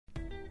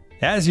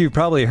As you've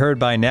probably heard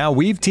by now,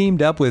 we've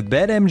teamed up with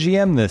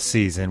BetMGM this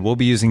season. We'll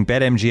be using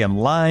BetMGM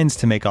lines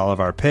to make all of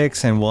our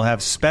picks, and we'll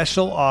have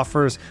special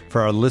offers for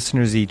our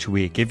listeners each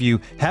week. If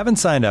you haven't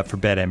signed up for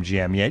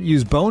BetMGM yet,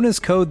 use bonus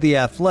code The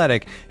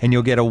Athletic, and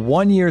you'll get a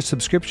 1-year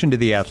subscription to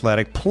The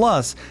Athletic,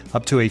 plus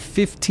up to a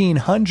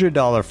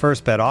 $1,500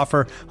 first bet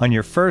offer on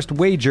your first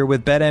wager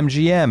with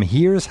BetMGM.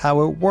 Here's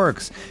how it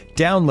works.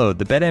 Download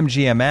the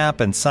BetMGM app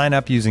and sign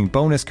up using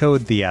bonus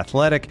code The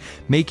Athletic.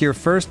 Make your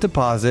first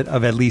deposit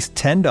of at least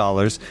 $10.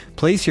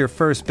 Place your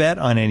first bet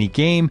on any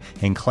game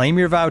and claim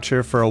your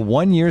voucher for a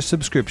 1-year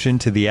subscription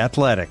to The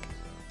Athletic.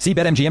 See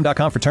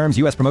BetMGM.com for terms.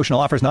 U.S. promotional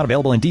offers not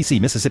available in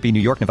D.C., Mississippi, New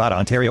York, Nevada,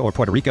 Ontario, or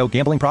Puerto Rico.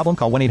 Gambling problem?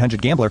 Call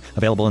 1-800-GAMBLER.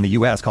 Available in the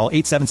U.S. Call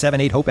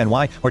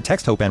 877-8-HOPE-NY or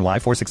text HOPE-NY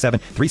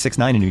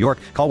 467-369 in New York.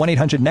 Call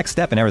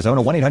 1-800-NEXT-STEP in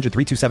Arizona.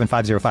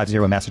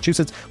 1-800-327-5050 in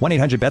Massachusetts.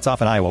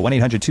 1-800-BETS-OFF in Iowa.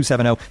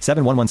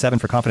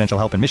 1-800-270-7117 for confidential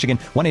help in Michigan.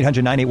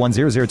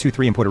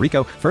 1-800-981-0023 in Puerto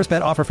Rico. First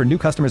bet offer for new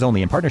customers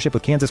only in partnership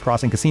with Kansas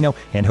Crossing Casino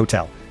and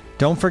Hotel.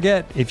 Don't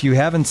forget, if you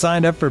haven't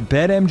signed up for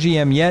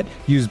BetMGM yet,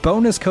 use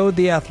bonus code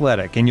The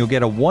Athletic, and you'll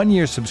get a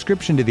 1-year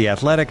subscription to The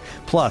Athletic,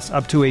 plus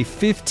up to a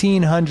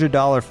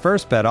 $1,500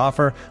 first bet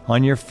offer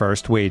on your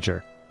first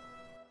wager.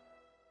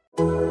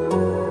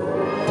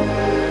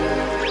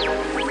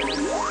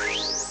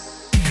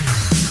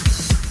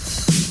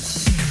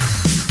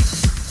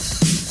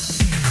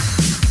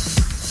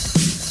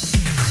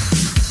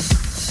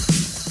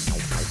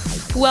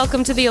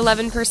 Welcome to the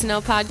 11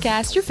 Personnel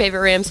Podcast, your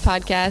favorite Rams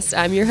podcast.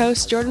 I'm your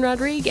host, Jordan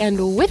Rodrigue,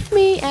 and with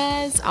me,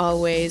 as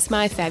always,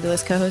 my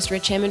fabulous co-host,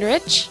 Rich Hammond.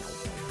 Rich,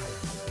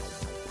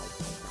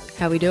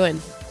 how we doing?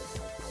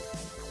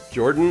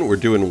 Jordan, we're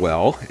doing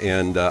well,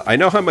 and I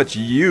know how much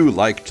you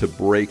like to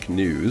break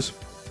news,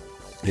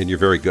 and you're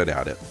very good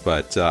at it,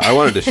 but I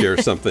wanted to share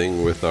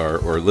something with our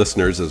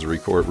listeners as we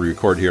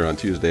record here on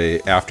Tuesday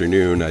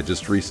afternoon. I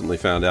just recently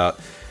found out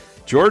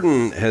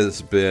Jordan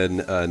has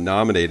been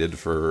nominated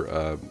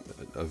for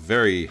a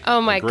very Oh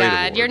my great God,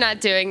 award. you're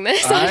not doing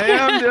this. I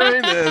am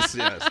doing this,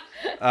 yes.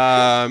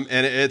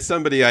 And it's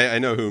somebody I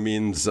know who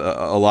means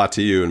a lot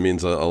to you and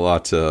means a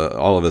lot to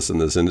all of us in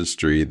this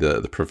industry.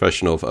 The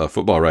Professional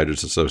Football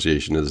Writers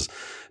Association is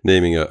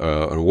naming an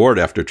award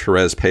after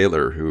Therese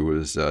Paylor, who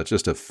was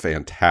just a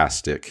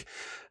fantastic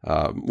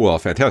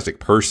fantastic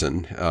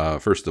person,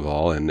 first of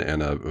all, and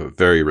a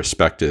very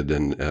respected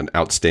and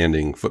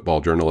outstanding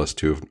football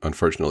journalist who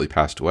unfortunately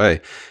passed away.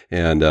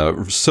 And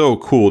so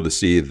cool to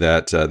see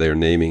that they're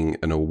naming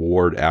an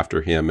award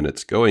after him, and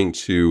it's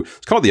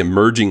called the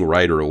Emerging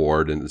Writer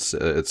Award, and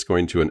it's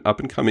going to an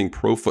up-and-coming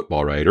pro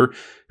football writer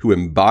who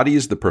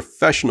embodies the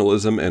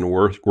professionalism and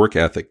work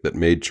ethic that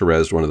made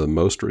Therese one of the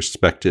most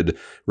respected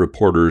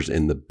reporters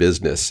in the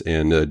business.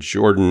 And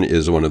Jordan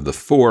is one of the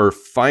five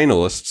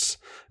finalists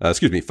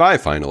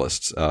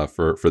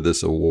for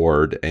this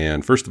award.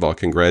 And first of all,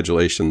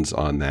 congratulations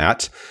on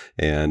that.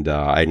 And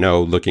I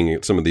know, looking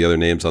at some of the other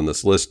names on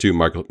this list too,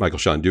 Michael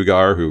Sean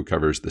Dugar, who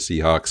covers the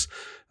Seahawks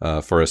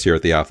for us here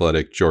at The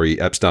Athletic, Jory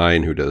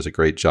Epstein, who does a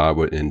great job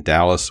in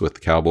Dallas with the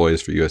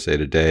Cowboys for USA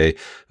Today,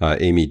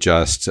 Amy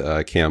Just,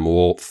 Cam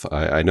Wolf.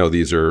 I know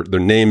they're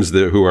names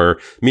who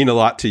mean a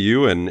lot to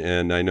you,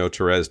 and I know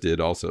Therese did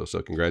also.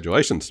 So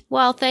congratulations.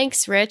 Well,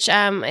 thanks, Rich.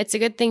 It's a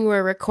good thing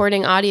we're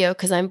recording audio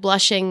because I'm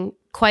blushing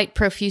quite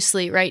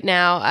profusely right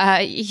now.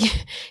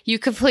 You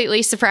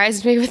completely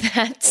surprised me with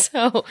that.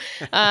 So,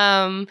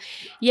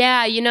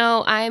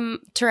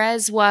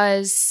 Therese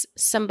was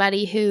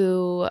somebody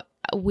who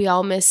we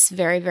all miss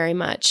very, very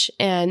much,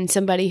 and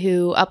somebody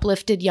who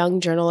uplifted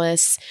young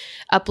journalists,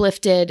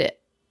 uplifted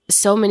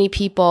so many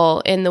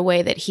people in the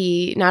way that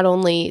he not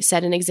only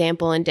set an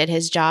example and did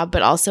his job,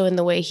 but also in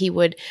the way he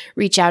would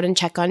reach out and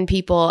check on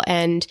people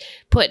and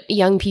put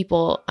young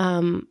people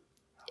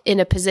in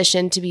a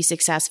position to be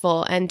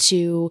successful and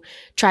to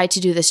try to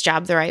do this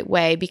job the right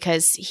way,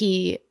 because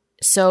he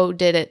so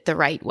did it the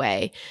right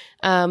way.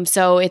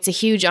 So it's a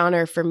huge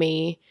honor for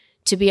me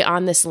to be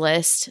on this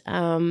list.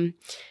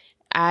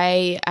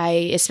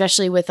 I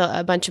especially with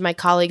a bunch of my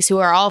colleagues who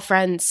are all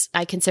friends,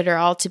 I consider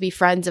all to be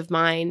friends of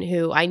mine,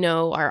 who I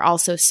know are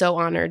also so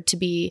honored to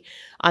be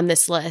on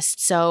this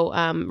list. So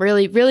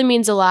really, really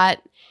means a lot.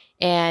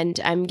 And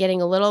I'm getting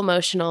a little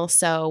emotional,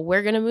 so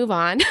we're going to move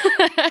on.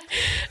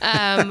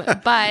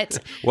 But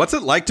what's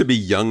it like to be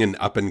young and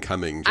up and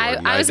coming,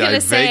 Jordan? I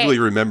vaguely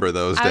remember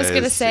those days. I was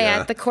going to say,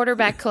 at the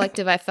Quarterback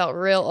Collective, I felt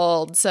real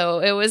old. So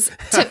it was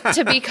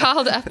to be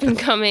called up and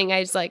coming.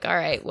 I was like, all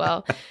right,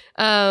 well.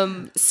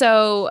 The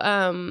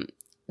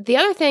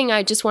other thing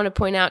I just want to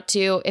point out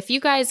too, if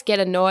you guys get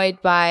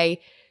annoyed by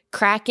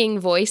cracking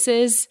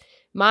voices,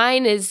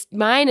 Mine is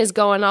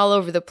going all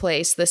over the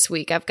place this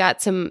week. I've got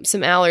some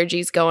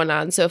allergies going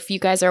on. So if you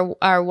guys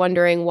are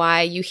wondering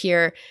why you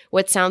hear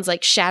what sounds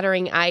like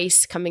shattering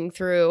ice coming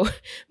through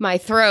my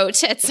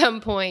throat at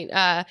some point,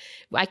 I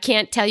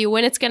can't tell you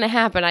when it's going to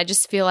happen. I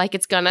just feel like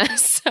it's gonna.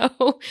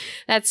 So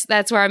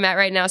that's where I'm at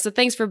right now. So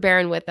thanks for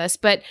bearing with us.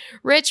 But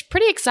Rich,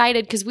 pretty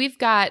excited because we've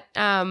got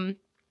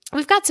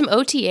we've got some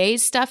OTAs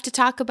stuff to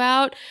talk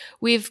about.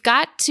 We've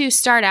got to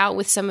start out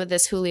with some of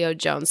this Julio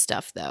Jones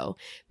stuff, though,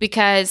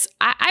 because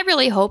I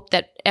really hope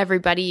that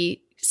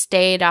everybody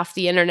stayed off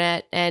the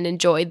internet and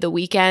enjoyed the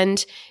weekend.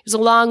 It was a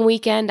long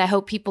weekend. I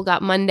hope people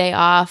got Monday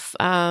off,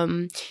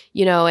 and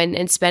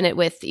spent it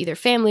with either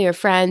family or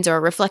friends or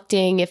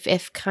reflecting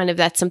if kind of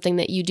that's something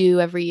that you do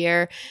every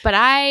year. But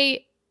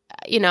I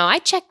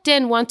checked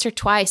in once or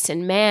twice,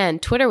 and man,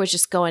 Twitter was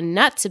just going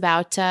nuts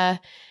about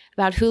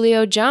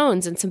Julio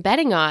Jones and some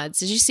betting odds.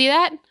 Did you see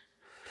that?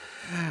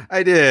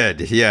 I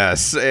did,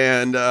 yes.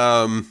 And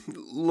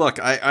look,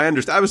 I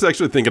understand. I was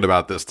actually thinking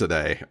about this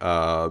today,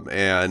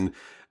 and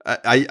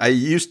I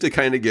used to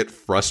kind of get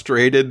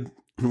frustrated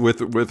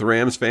with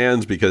Rams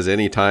fans because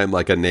anytime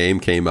like a name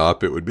came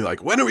up, it would be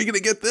like, when are we going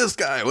to get this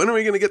guy? When are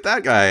we going to get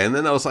that guy? And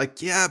then I was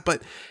like, yeah,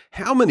 but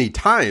how many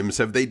times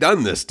have they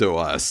done this to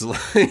us?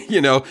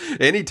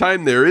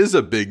 Anytime there is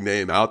a big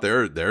name out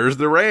there, there's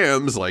the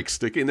Rams like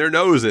sticking their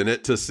nose in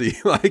it to see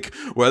like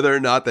whether or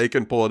not they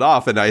can pull it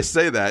off. And I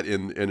say that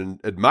in an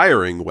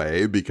admiring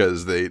way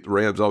because the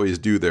Rams always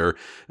do their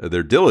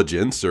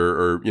diligence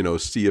or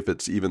see if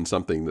it's even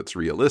something that's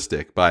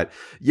realistic. But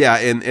yeah,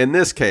 in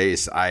this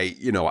case, I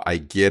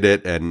get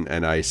it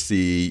and I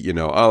see,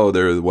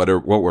 they're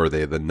what were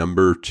they? The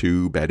number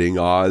 2 betting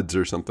odds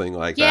or something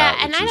like that.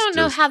 Yeah, and I don't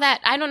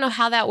know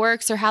how that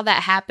works or how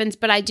that happens,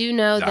 but I do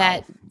know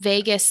that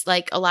Vegas,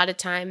 like a lot of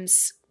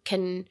times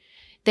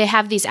they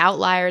have these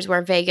outliers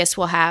where Vegas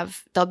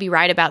they'll be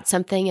right about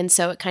something. And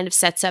so it kind of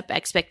sets up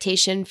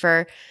expectation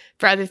for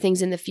other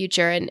things in the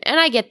future. And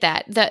I get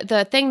that.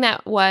 The thing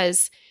that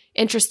was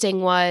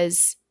interesting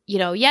was,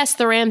 yes,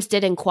 the Rams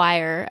did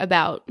inquire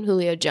about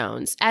Julio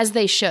Jones, as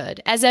they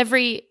should, as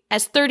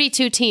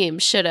 32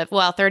 teams should have.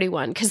 Well,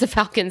 31, because the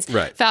Falcons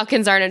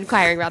aren't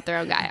inquiring about their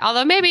own guy.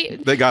 Although maybe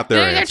they got their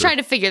answer. They're trying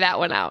to figure that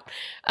one out.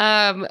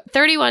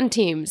 31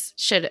 teams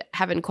should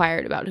have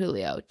inquired about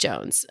Julio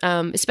Jones,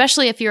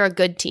 especially if you're a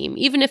good team,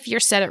 even if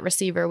you're set at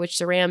receiver, which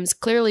the Rams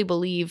clearly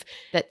believe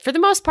that for the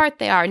most part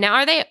they are. Now,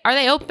 are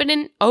they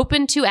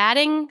open to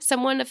adding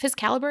someone of his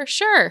caliber?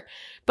 Sure.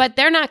 But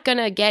they're not going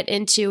to get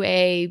into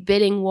a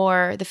bidding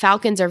war. The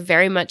Falcons are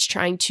very much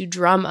trying to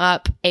drum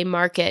up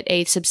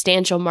a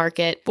substantial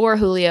market for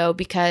Julio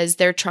because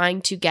they're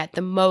trying to get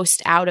the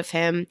most out of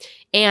him.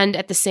 And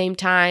at the same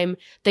time,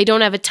 they don't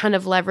have a ton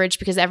of leverage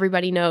because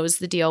everybody knows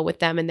the deal with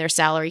them and their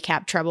salary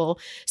cap trouble.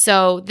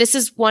 So this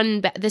is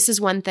one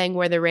thing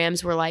where the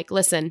Rams were like,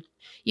 listen,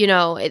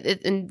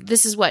 and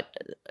this is what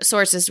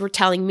sources were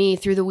telling me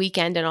through the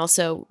weekend and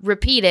also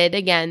repeated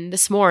again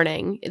this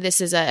morning.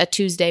 This is a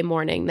Tuesday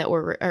morning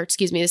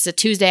this is a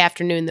Tuesday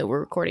afternoon that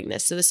we're recording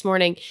this. So this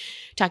morning,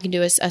 talking to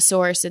a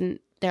source, and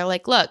they're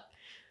like, look,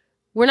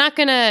 we're not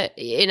going to,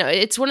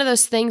 it's one of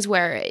those things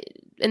where,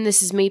 and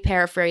this is me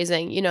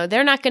paraphrasing,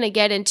 they're not going to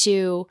get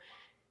into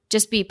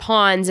just be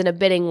pawns in a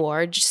bidding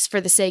war just for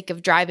the sake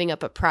of driving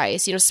up a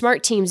price.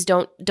 Smart teams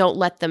don't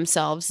let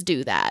themselves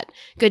do that.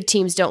 Good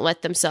teams don't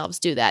let themselves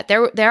do that.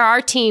 There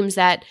are teams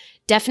that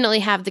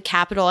definitely have the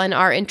capital and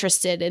are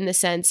interested in the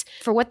sense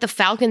for what the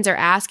Falcons are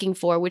asking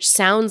for, which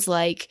sounds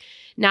like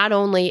not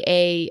only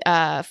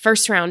a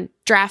first round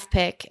draft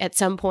pick at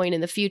some point in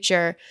the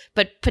future,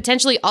 but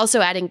potentially also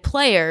adding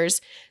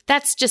players.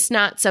 That's just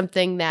not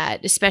something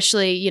that,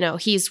 especially,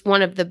 he's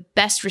one of the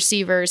best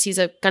receivers. He's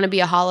going to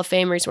be a Hall of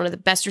Famer. He's one of the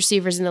best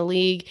receivers in the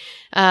league.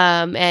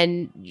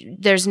 And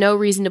there's no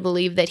reason to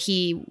believe that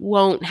he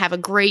won't have a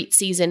great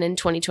season in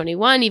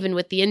 2021, even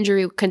with the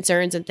injury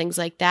concerns and things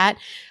like that.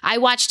 I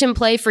watched him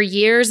play for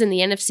years in the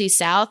NFC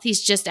South.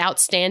 He's just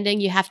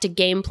outstanding. You have to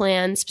game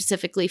plan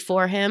specifically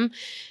for him.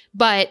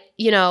 But,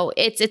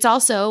 it's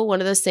also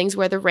one of those things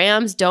where the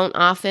Rams don't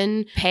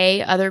often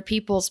pay other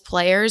people's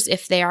players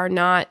if they are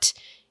not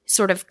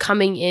sort of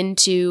coming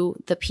into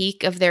the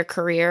peak of their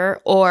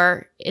career,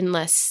 or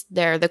unless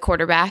they're the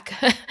quarterback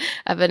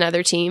of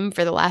another team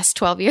for the last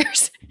 12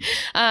 years.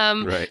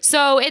 Right.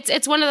 So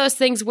it's one of those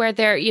things where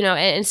they're,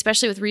 and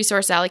especially with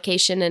resource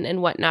allocation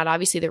and whatnot,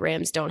 obviously the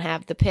Rams don't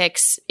have the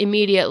picks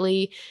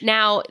immediately.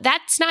 Now,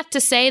 that's not to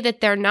say that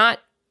they're not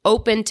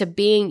open to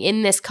being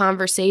in this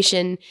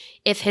conversation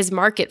if his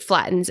market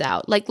flattens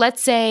out. Like,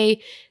 let's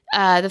say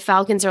the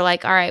Falcons are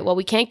like, all right, well,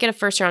 we can't get a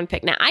first round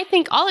pick. Now, I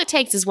think all it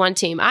takes is one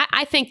team.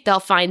 I think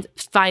they'll find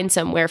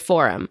somewhere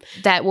for him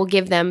that will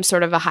give them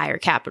sort of a higher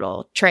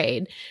capital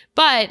trade.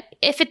 But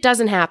if it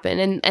doesn't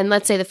happen, and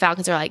let's say the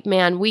Falcons are like,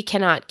 man, we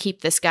cannot keep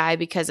this guy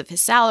because of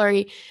his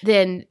salary,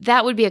 then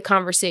that would be a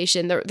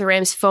conversation. The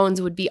Rams' phones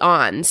would be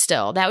on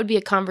still. That would be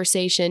a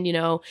conversation,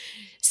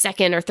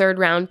 second or third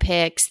round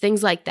picks,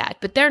 things like that.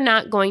 But they're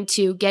not going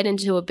to get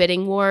into a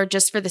bidding war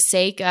just for the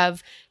sake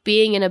of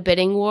being in a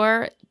bidding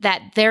war,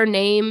 that their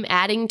name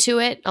adding to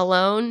it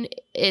alone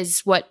is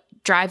what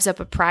drives up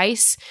a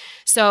price.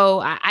 So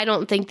I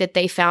don't think that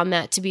they found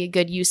that to be a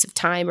good use of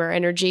time or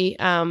energy.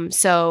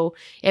 So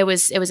it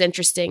was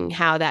interesting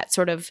how that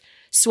sort of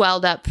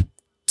swelled up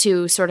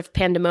to sort of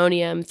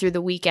pandemonium through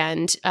the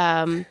weekend.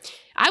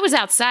 I was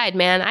outside,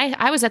 man.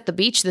 I was at the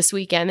beach this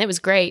weekend. It was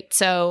great.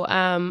 So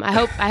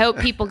I hope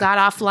people got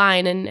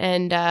offline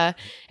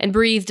and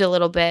breathed a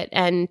little bit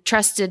and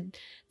trusted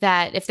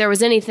that if there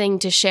was anything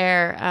to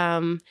share,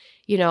 I'm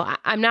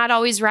not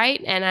always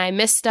right and I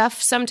miss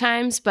stuff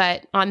sometimes,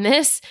 but on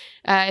this,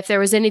 if there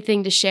was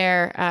anything to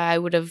share, I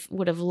would have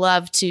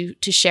loved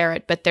to share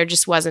it, but there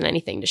just wasn't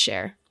anything to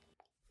share.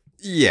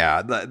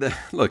 Yeah,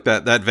 look,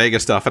 that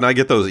Vegas stuff, and I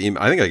get those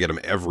I think I get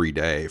them every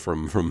day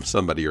from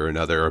somebody or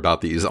another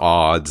about these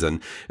odds,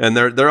 and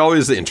they're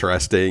always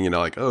interesting,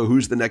 like, oh,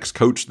 who's the next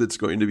coach that's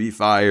going to be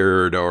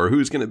fired, or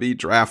who's going to be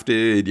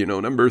drafted,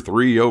 number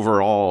 3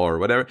 overall, or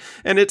whatever.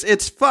 And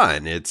it's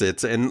fun.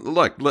 And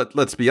look,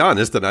 let's be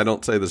honest, and I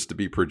don't say this to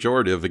be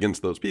pejorative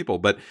against those people,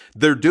 but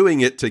they're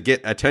doing it to get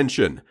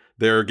attention.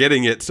 They're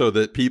getting it so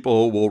that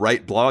people will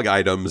write blog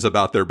items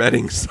about their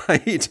betting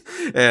site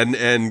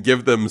and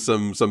give them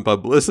some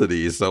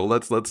publicity. So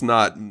let's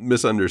not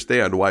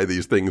misunderstand why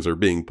these things are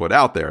being put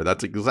out there.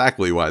 That's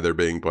exactly why they're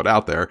being put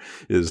out there,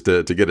 is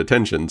to get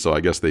attention. So I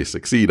guess they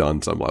succeed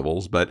on some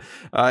levels. But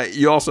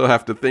you also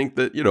have to think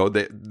that,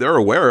 they're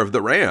aware of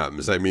the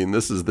Rams. I mean,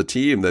 this is the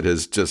team that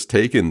has just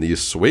taken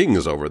these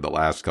swings over the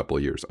last couple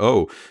of years.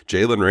 Oh,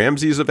 Jalen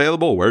Ramsey's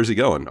available. Where's he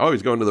going? Oh,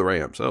 he's going to the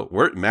Rams. Oh,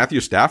 Matthew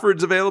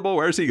Stafford's available.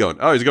 Where's he going?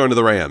 Oh, he's going to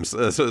the Rams.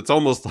 So it's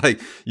almost like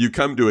you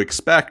come to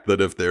expect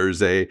that if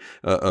there's a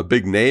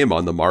big name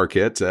on the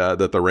market,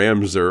 that the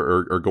Rams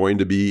are going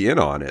to be in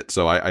on it.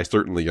 So I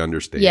certainly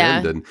understand.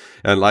 Yeah.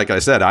 And like I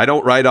said, I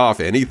don't write off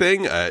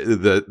anything.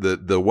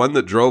 The one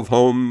that drove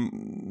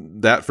home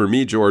that for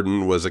me,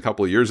 Jordan, was a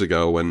couple of years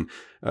ago when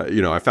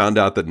I found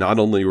out that not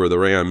only were the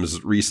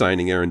Rams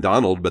re-signing Aaron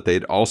Donald, but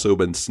they'd also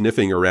been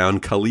sniffing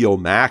around Khalil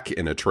Mack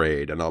in a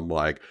trade. And I'm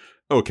like,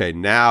 okay,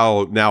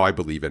 now I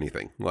believe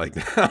anything. Like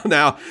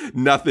now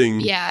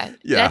nothing. Yeah,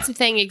 that's the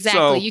thing. Exactly.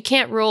 So, you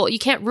can't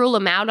rule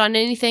them out on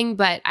anything,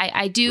 but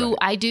I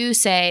do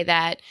say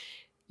that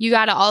you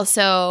got to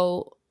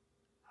also,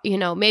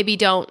 maybe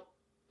don't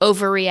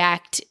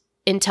overreact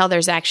until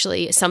there's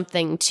actually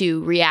something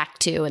to react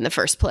to in the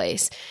first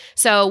place.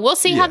 So we'll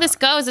see how this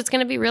goes. It's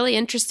going to be really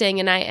interesting.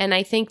 And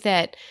I think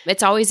that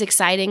it's always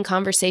exciting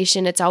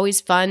conversation. It's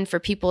always fun for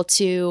people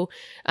to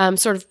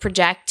sort of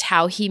project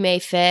how he may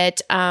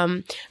fit.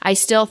 I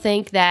still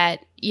think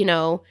that,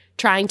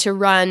 trying to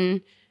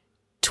run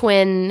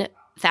twin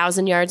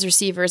 1,000 yards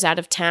receivers out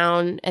of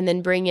town and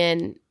then bring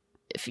in,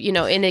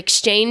 in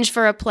exchange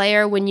for a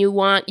player when you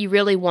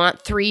really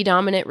want 3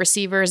 dominant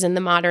receivers in the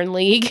modern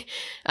league,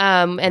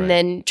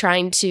 then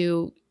trying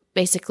to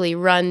basically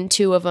run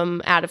 2 of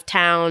them out of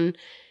town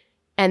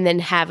and then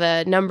have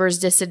a numbers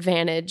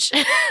disadvantage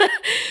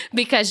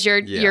because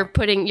you're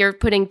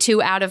putting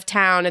 2 out of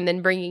town and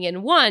then bringing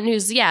in one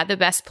who's the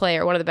best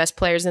player, one of the best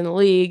players in the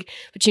league,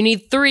 but you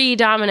need 3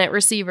 dominant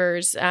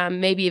receivers,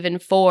 maybe even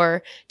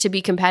 4 to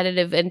be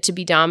competitive and to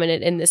be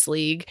dominant in this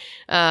league.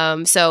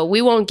 So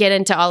we won't get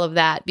into all of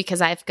that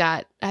because I've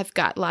got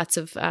lots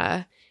of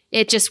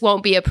it just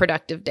won't be a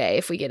productive day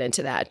if we get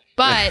into that.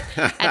 But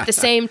at the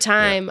same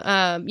time,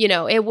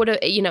 it would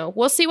have,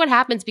 we'll see what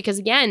happens because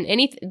again,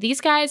 these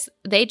guys,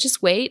 they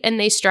just wait and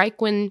they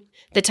strike when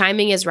the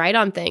timing is right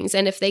on things.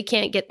 And if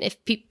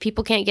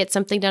people can't get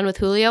something done with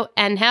Julio,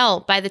 and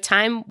hell, by the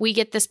time we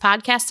get this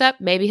podcast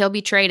up, maybe he'll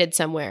be traded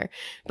somewhere.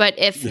 But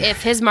if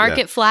his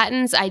market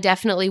flattens, I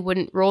definitely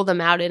wouldn't rule them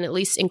out and at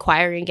least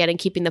inquiring and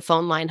keeping the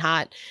phone line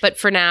hot. But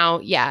for now,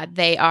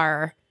 they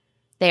are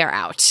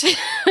out.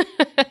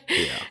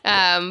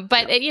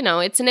 But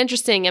it's an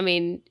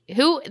interesting,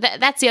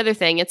 that's the other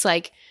thing. It's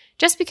like,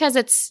 just because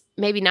it's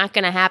maybe not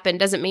going to happen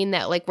doesn't mean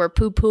that like we're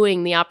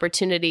poo-pooing the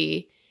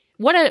opportunity.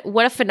 What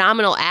a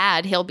phenomenal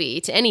ad he'll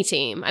be to any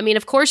team. I mean,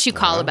 of course you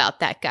call about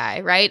that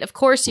guy, right? Of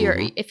course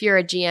if you're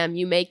a GM,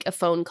 you make a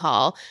phone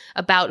call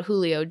about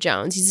Julio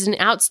Jones. He's an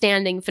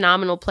outstanding,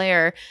 phenomenal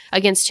player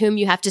against whom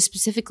you have to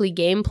specifically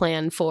game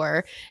plan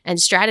for and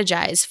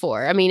strategize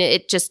for. I mean,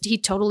 he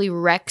totally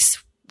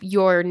wrecks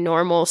your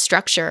normal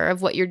structure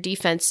of what your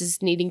defense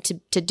is needing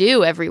to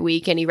do every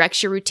week. And he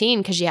wrecks your routine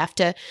because you have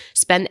to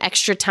spend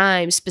extra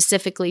time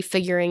specifically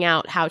figuring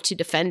out how to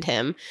defend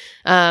him.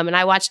 And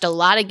I watched a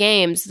lot of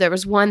games. There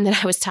was one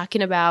that I was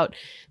talking about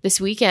this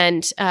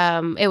weekend.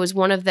 It was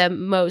one of the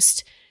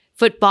most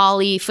football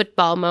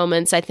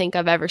moments I think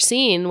I've ever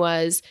seen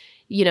was,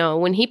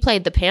 when he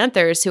played the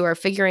Panthers, who are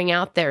figuring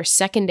out their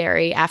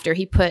secondary after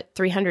he put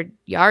 300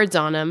 yards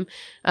on them,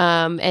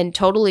 and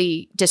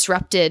totally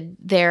disrupted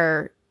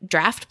their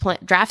draft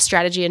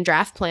strategy and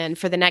draft plan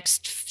for the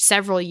next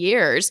several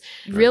years.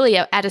 Right. Really,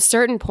 at a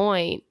certain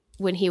point,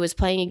 when he was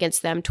playing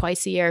against them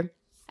twice a year,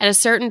 at a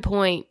certain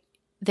point,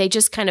 they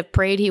just kind of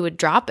prayed he would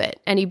drop it,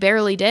 and he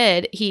barely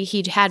did.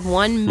 He had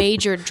one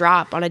major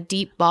drop on a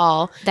deep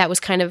ball that was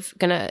kind of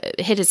gonna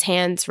hit his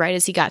hands right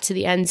as he got to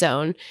the end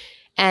zone.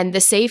 And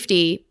the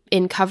safety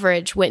in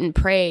coverage went and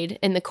prayed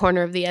in the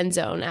corner of the end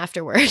zone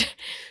afterward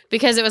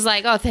because it was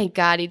like, oh, thank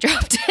God he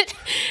dropped it.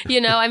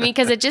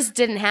 because it just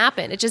didn't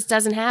happen. It just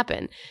doesn't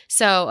happen.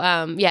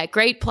 So,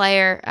 great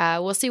player.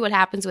 We'll see what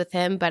happens with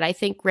him. But I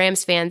think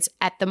Rams fans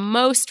at the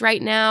most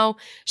right now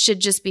should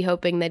just be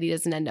hoping that he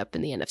doesn't end up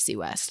in the NFC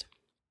West.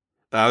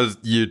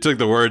 You took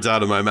the words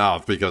out of my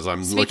mouth because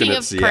I'm looking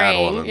at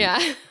Seattle.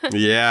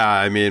 Yeah,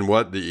 I mean,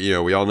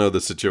 we all know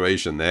the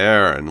situation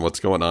there and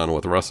what's going on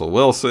with Russell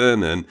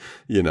Wilson, and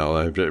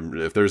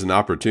if there's an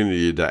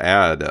opportunity to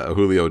add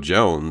Julio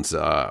Jones,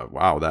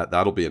 wow,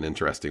 that'll be an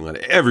interesting one.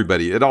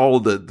 Everybody,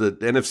 the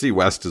NFC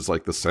West is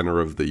like the center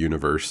of the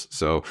universe,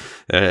 so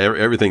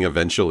everything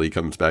eventually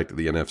comes back to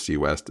the NFC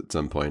West at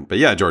some point. But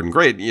yeah, Jordan,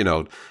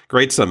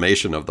 great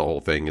summation of the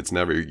whole thing. It's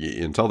never,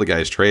 until the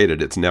guy's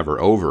traded, it's never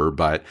over,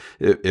 but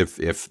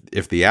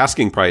if the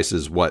asking price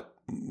is what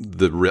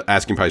the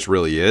asking price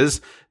really is,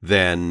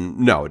 then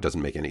no, it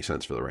doesn't make any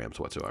sense for the Rams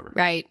whatsoever.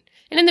 Right.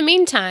 And in the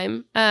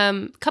meantime,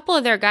 a couple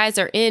of their guys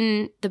are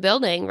in the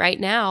building right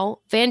now.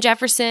 Van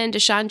Jefferson,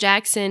 Deshaun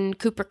Jackson,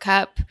 Cooper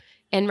Kupp,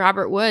 and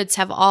Robert Woods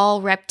have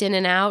all repped in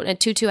and out, and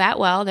Tutu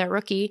Atwell, their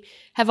rookie,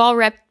 have all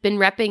been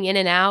repping in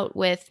and out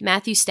with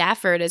Matthew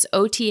Stafford as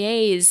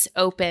OTAs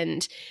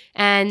opened.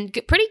 And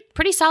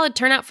pretty solid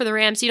turnout for the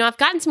Rams. I've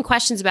gotten some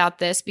questions about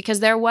this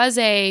because there was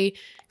a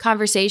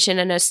conversation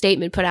and a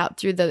statement put out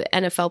through the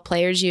NFL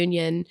Players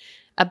Union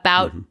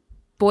about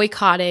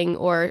boycotting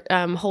or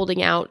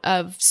holding out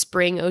of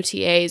spring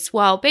OTAs.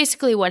 Well,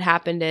 basically what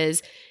happened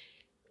is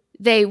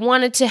they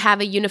wanted to have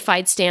a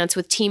unified stance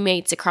with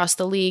teammates across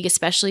the league,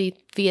 especially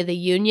via the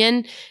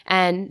union,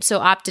 and so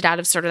opted out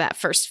of sort of that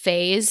first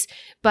phase,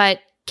 but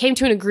came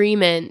to an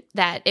agreement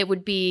that it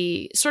would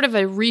be sort of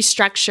a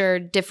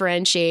restructured,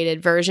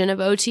 differentiated version of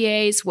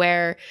OTAs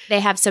where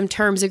they have some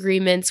terms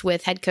agreements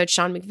with head coach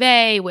Sean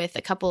McVay, with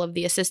a couple of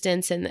the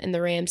assistants and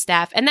the Rams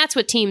staff. And that's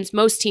what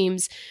most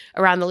teams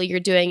around the league are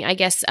doing. I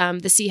guess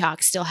the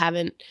Seahawks still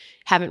haven't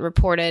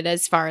reported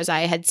as far as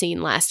I had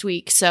seen last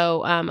week.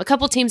 So a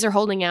couple teams are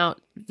holding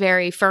out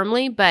very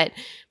firmly, but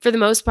for the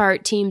most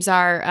part, teams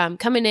are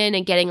coming in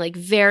and getting like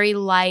very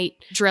light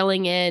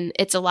drilling in.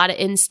 It's a lot of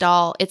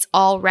install. It's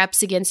all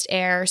reps against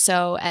air.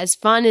 So as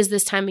fun as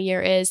this time of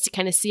year is to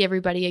kind of see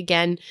everybody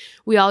again,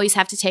 we always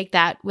have to take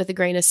that with a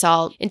grain of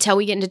salt. Until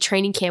we get into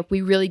training camp,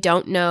 we really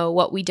don't know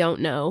what we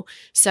don't know.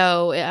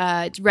 So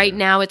right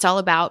now it's all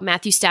about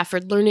Matthew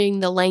Stafford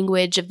learning the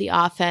language of the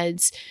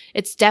offense.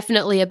 It's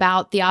definitely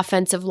about the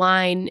offensive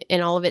line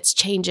and all of its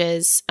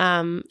changes,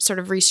 sort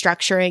of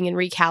restructuring and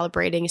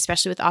recalibrating,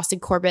 especially with Austin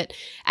Corbett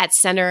at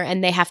center,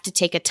 and they have to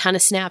take a ton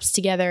of snaps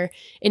together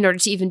in order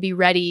to even be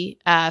ready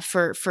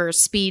for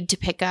speed to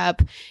pick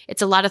up.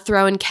 It's a lot of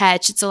throw and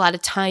catch. It's a lot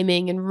of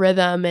timing and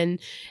rhythm and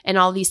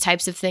all these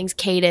types of things,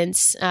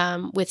 cadence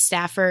with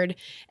Stafford.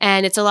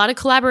 And it's a lot of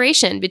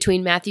collaboration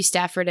between Matthew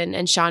Stafford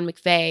and Sean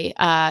McVay.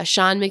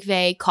 Sean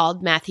McVay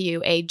called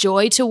Matthew a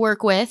joy to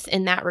work with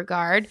in that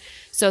regard.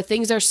 So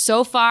things are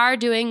so far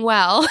doing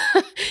well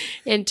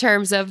in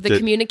terms of the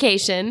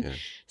communication. Yeah.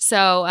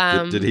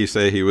 So did he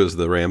say he was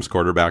the Rams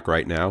quarterback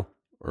right now?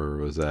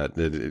 Or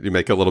did he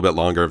make a little bit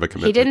longer of a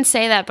commitment? He didn't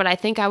say that, but I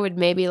think I would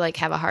maybe like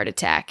have a heart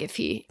attack if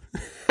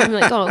I'm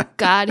like, oh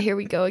God, here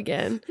we go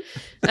again.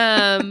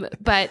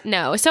 But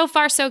no, so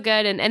far so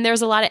good. And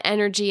there's a lot of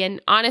energy.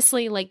 And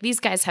honestly, like these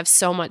guys have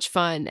so much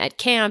fun at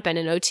camp and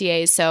in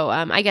OTAs. So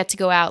I got to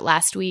go out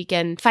last week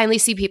and finally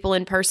see people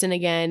in person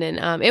again.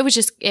 And it was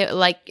just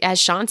like, as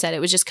Sean said, it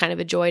was just kind of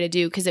a joy to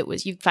do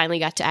because you finally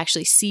got to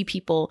actually see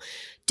people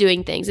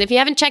doing things. If you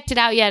haven't checked it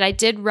out yet, I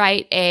did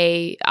write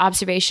a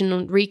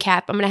observation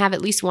recap. I'm going to have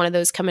at least one of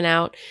those coming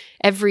out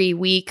every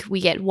week. We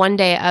get 1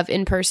 day of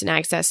in-person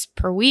access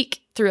per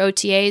week through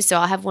OTAs, so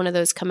I'll have one of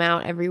those come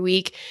out every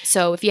week.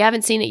 So if you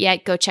haven't seen it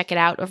yet, go check it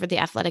out over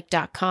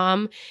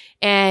theathletic.com.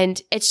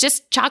 And it's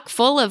just chock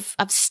full of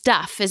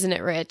stuff, isn't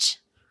it, Rich?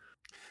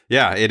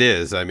 Yeah, it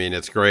is. I mean,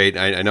 it's great.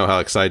 I know how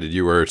excited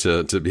you were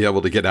to be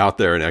able to get out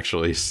there and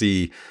actually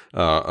see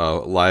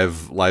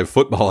live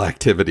football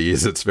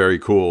activities. It's very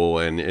cool,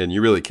 and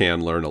you really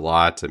can learn a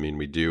lot. I mean,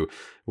 we do.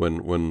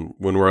 When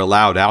we're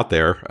allowed out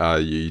there,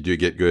 you do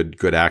get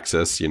good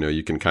access.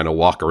 You can kind of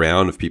walk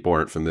around. If people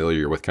aren't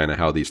familiar with kind of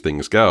how these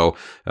things go,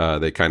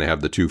 they kind of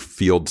have the two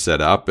fields set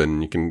up,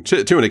 and you can,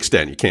 to an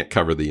extent, you can't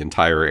cover the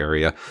entire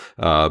area,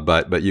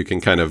 but you can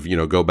kind of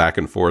go back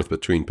and forth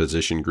between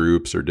position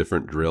groups or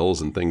different drills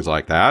and things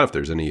like that. If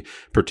there's any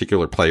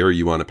particular player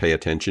you want to pay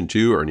attention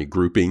to or any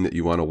grouping that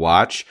you want to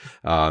watch,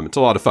 it's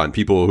a lot of fun.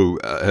 People who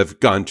have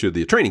gone to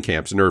the training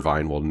camps in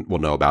Irvine will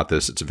know about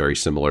this. It's a very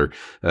similar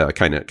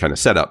kind of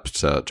setup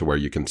to where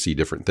you can see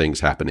different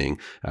things happening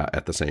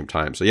at the same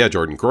time. So yeah,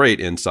 Jordan,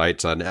 great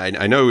insights. And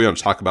I know we want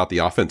to talk about the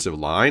offensive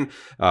line,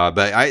 but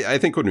I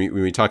think when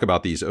we talk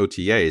about these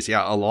OTAs,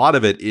 yeah, a lot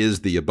of it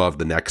is the above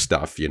the neck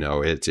stuff.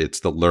 It's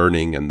the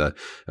learning and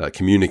the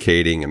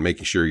communicating and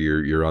making sure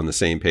you're on the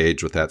same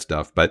page with that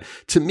stuff. But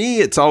to me,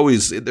 it's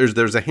always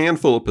there's a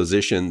handful of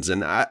positions,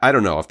 and I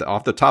don't know,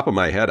 off the top of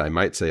my head, I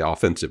might say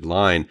offensive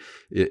line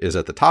is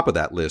at the top of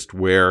that list,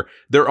 where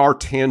there are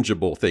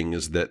tangible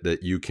things that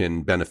you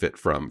can benefit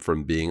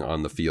from being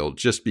on the field,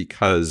 just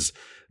because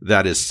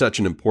that is such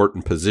an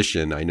important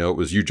position. I know it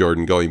was you,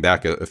 Jordan, going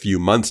back a few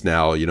months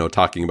now,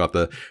 talking about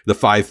the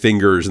five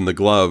fingers in the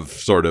glove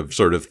sort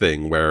of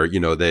thing, where,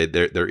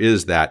 there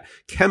is that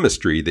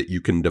chemistry that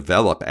you can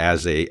develop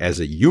as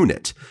a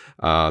unit.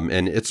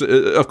 And it's,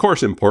 of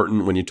course,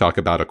 important when you talk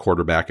about a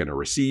quarterback and a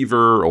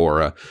receiver,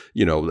 or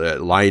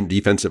a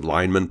defensive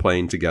lineman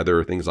playing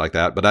together, things like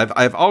that. But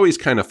I've always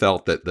kind of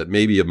felt that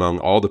maybe among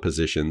all the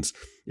positions,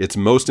 it's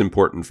most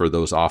important for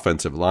those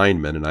offensive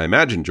linemen. And I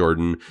imagine,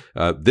 Jordan,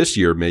 this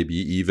year may be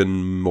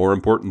even more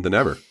important than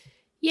ever.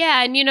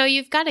 Yeah, and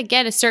you've got to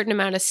get a certain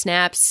amount of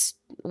snaps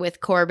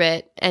with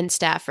Corbett and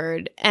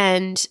Stafford,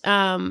 and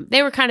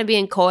they were kind of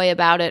being coy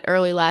about it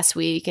early last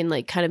week,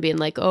 and kind of being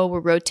like, "Oh, we're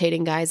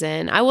rotating guys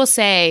in." I will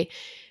say,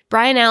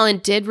 Brian Allen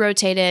did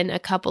rotate in a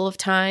couple of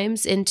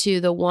times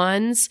into the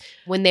ones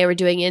when they were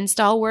doing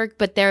install work,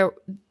 but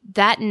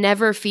that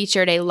never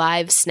featured a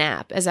live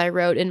snap, as I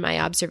wrote in my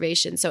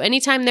observation. So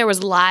anytime there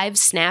was live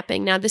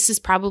snapping, now this is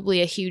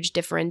probably a huge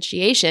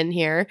differentiation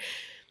here.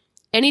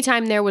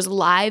 Anytime there was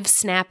live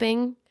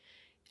snapping,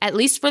 at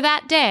least for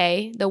that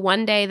day, the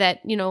one day that,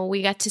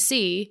 we got to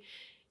see.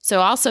 So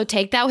also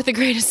take that with a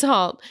grain of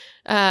salt,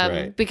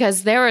 Right.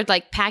 because there were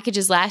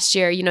packages last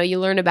year, you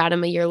learn about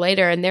them a year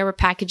later, and there were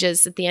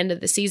packages at the end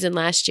of the season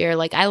last year.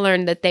 I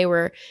learned that they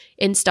were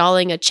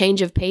installing a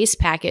change of pace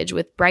package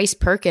with Bryce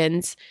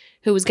Perkins,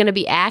 who was going to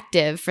be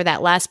active for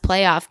that last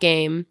playoff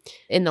game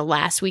in the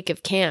last week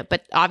of camp.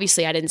 But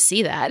obviously I didn't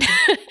see that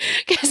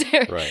because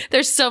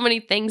there's so many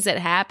things that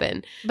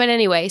happen. But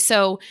anyway,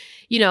 so,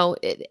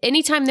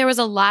 anytime there was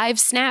a live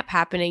snap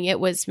happening,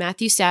 it was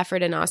Matthew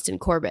Stafford and Austin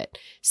Corbett.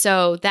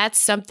 So that's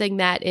something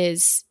that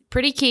is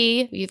pretty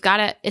key. You've got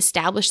to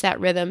establish that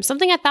rhythm.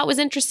 Something I thought was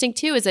interesting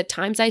too is at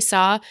times I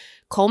saw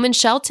Coleman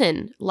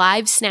Shelton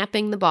live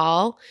snapping the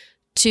ball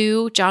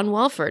to John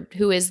Walford,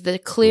 who is the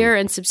clear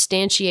and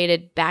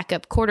substantiated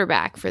backup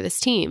quarterback for this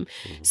team.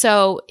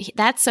 So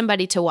that's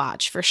somebody to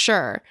watch for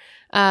sure.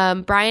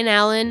 Brian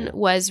Allen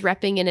was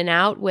repping in and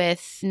out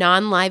with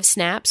non-live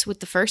snaps with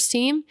the first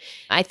team.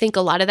 I think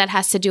a lot of that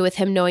has to do with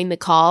him knowing the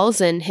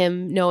calls and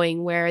him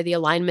knowing where the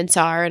alignments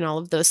are and all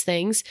of those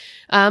things.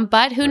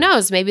 But who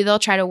knows? Maybe they'll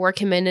try to work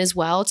him in as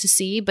well to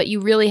see. But you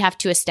really have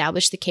to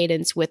establish the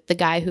cadence with the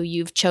guy who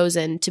you've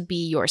chosen to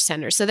be your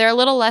center. So they're a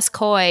little less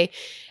coy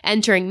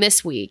entering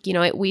this week.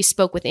 We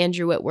spoke with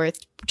Andrew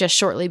Whitworth just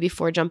shortly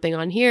before jumping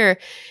on here,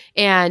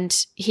 and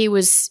he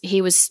was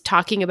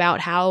talking about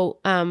how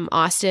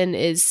Austin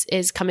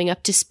is coming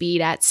up to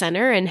speed at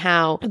center, and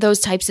how those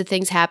types of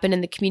things happen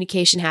and the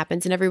communication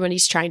happens and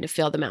everybody's trying to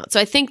feel them out. So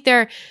I think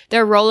they're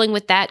rolling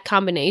with that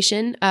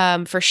combination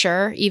for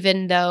sure,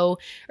 even though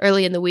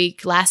early in the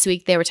week, last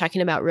week, they were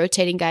talking about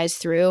rotating guys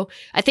through.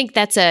 I think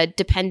that's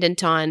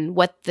dependent on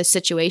what the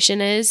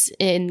situation is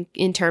in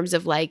terms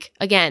of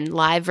again,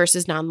 live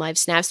versus non-live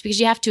snaps, because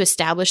you have to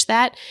establish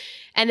that.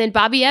 And then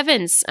Bobby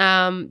Evans,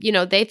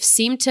 they've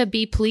seemed to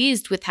be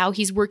pleased with how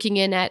he's working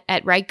in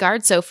at right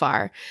guard so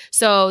far.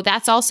 So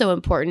that's also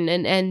important.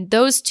 And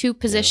those two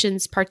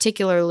positions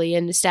particularly,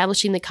 in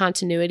establishing the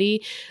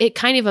continuity, it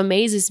kind of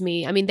amazes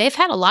me. I mean, they've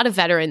had a lot of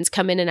veterans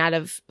come in and out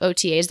of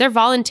OTAs. They're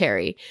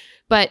voluntary.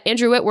 But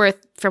Andrew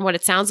Whitworth, from what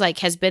it sounds like,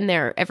 has been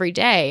there every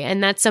day.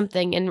 And that's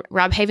something, and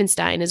Rob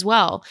Havenstein as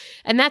well.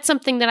 And that's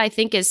something that I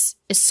think is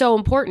so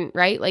important,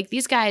 right?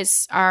 These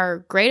guys are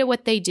great at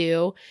what they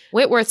do.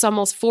 Whitworth's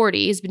almost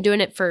 40. He's been doing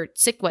it for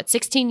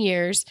 16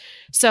 years.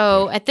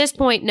 So at this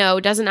point,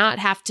 does not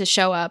have to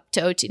show up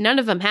to OT. None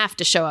of them have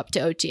to show up to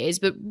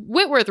OTAs, but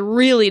Whitworth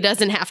really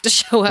doesn't have to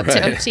show up to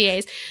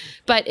OTAs.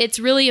 But it's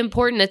really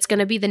important. It's going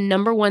to be the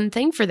number one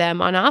thing for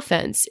them on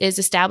offense, is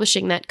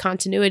establishing that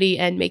continuity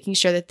and making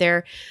sure that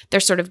they're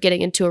sort of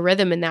getting into a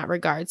rhythm in that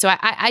regard. So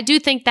I do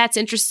think that's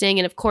interesting.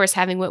 And of course,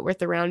 having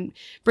Whitworth around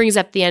brings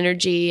up the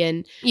energy,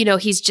 and,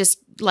 he's just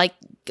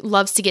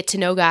loves to get to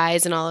know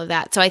guys and all of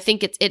that. So I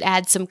think it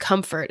adds some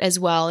comfort as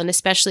well. And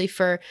especially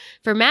for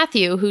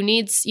Matthew, who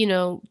needs,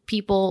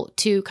 people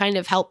to kind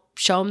of help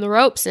show him the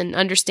ropes and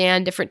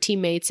understand different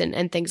teammates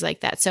and things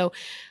like that. So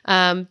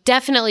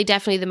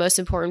definitely the most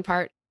important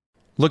part.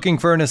 Looking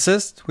for an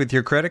assist with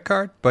your credit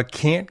card, but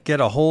can't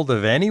get a hold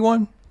of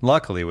anyone?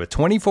 Luckily, with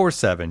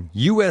 24/7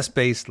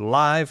 U.S.-based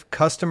live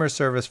customer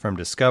service from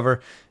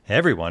Discover,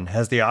 everyone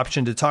has the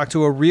option to talk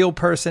to a real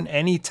person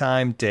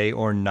anytime, day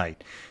or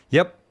night.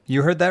 Yep,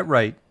 you heard that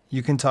right.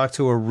 You can talk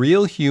to a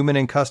real human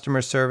in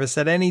customer service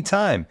at any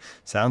time.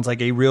 Sounds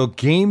like a real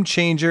game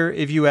changer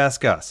if you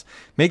ask us.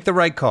 Make the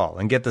right call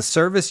and get the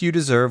service you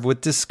deserve with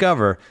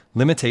Discover.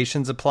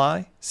 Limitations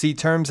apply. See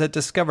terms at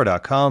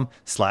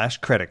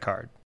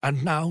discover.com/creditcard.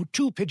 And now,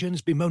 2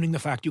 pigeons bemoaning the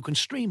fact you can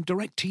stream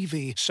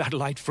DirecTV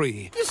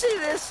satellite-free. You see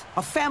this?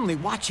 A family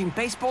watching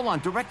baseball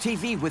on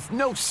DirecTV with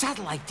no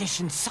satellite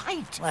dish in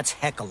sight. Let's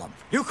heckle them.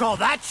 You call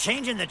that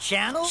changing the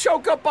channel?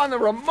 Choke up on the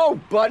remote,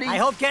 buddy. I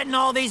hope getting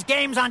all these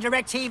games on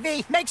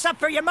DirecTV makes up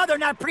for your mother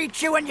not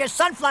pre-chewing your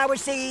sunflower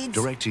seeds.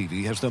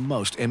 DirecTV has the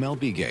most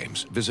MLB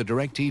games. Visit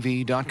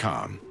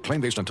DirecTV.com.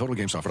 Claim based on total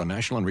games offered on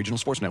national and regional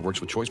sports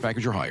networks with choice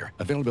package or higher.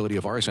 Availability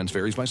of RSNs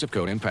varies by zip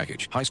code and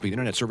package. High-speed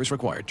internet service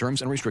required.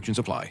 Terms and restrictions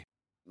apply.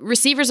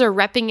 Receivers are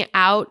repping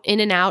out in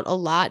and out a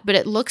lot, but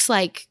it looks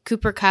like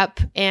Cooper Kupp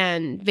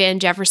and Van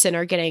Jefferson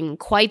are getting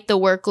quite the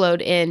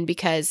workload in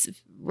because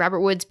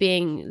Robert Woods,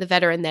 being the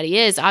veteran that he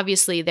is,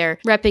 obviously they're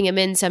repping him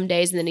in some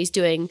days, and then he's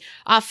doing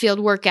off-field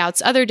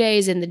workouts other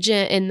days in the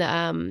gym,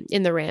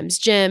 in the Rams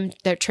gym,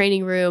 their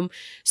training room.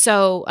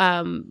 So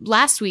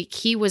last week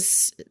he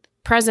was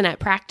present at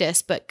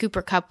practice, but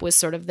Cooper Kupp was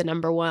sort of the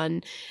number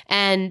one,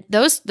 and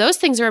those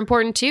things are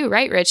important too,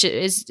 right, Rich? It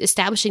is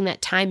establishing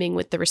that timing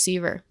with the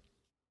receiver.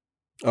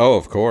 Oh,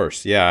 of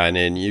course. Yeah. And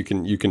then you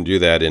can do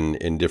that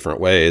in different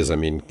ways. I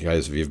mean,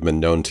 guys, you've been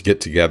known to get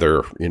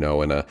together,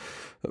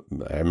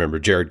 I remember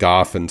Jared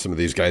Goff and some of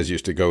these guys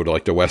used to go to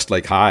like to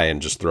Westlake High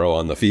and just throw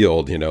on the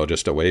field,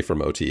 just away from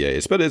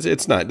OTAs. But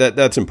it's not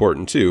that's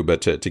important too.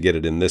 But to get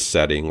it in this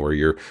setting where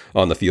you're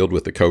on the field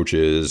with the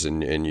coaches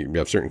and you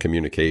have certain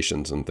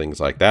communications and things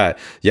like that.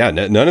 Yeah,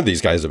 none of these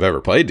guys have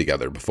ever played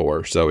together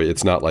before, so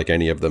it's not like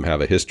any of them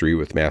have a history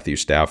with Matthew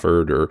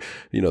Stafford or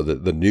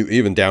the new,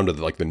 even down to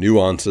the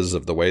nuances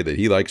of the way that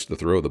he likes to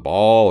throw the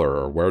ball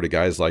or where do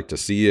guys like to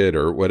see it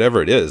or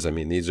whatever it is. I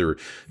mean, these are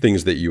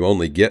things that you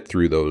only get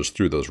through those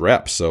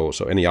reps. So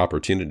any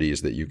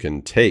opportunities that you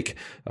can take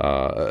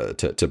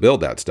to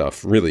build that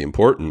stuff, really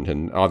important.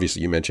 And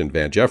obviously you mentioned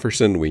Van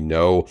Jefferson. We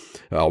know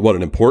what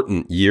an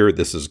important year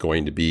this is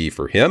going to be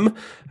for him.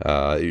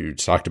 You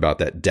talked about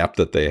that depth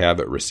that they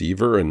have at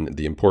receiver and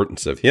the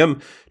importance of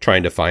him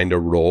trying to find a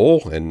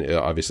role, and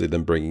obviously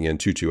them bringing in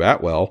Tutu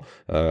Atwell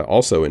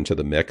also into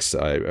the mix.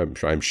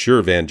 I'm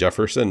sure Van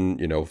Jefferson,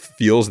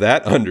 feels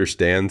that,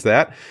 understands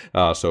that.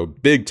 So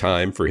big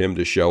time for him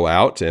to show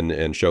out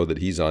and show that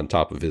he's on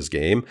top of his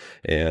game.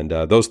 And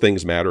those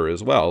things matter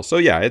as well. So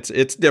yeah,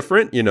 it's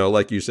different,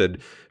 like you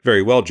said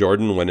very well,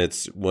 Jordan, when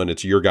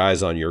it's your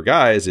guys on your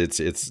guys,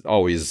 it's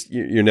always,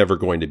 you're never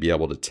going to be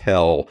able to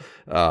tell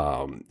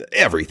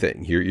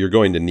everything. You're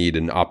going to need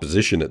an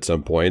opposition at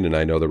some point. And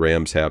I know the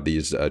Rams have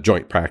these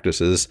joint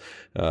practices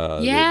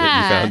that you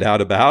found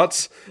out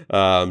about.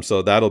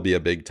 So that'll be a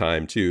big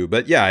time too.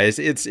 But yeah,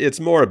 it's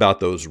more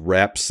about those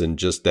reps and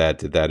just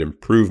that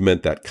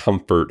improvement, that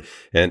comfort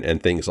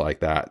and things like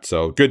that.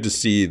 So good to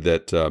see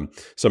that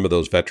some of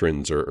those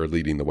veterans are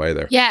leading the way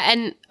there. Yeah.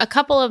 And a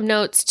couple of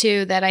notes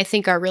too that I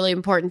think are really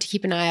important to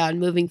keep an eye on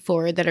moving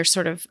forward that are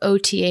sort of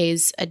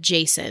OTAs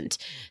adjacent.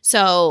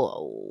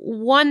 So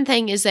one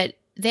thing is that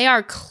they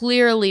are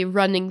clearly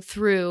running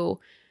through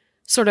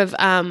sort of,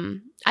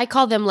 I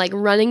call them like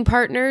running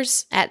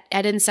partners at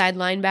inside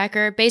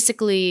linebacker.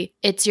 Basically,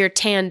 it's your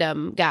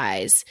tandem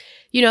guys.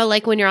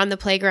 Like when you're on the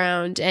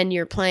playground and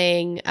you're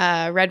playing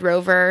Red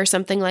Rover or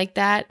something like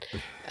that.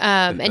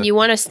 And you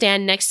want to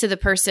stand next to the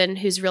person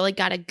who's really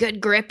got a good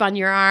grip on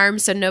your arm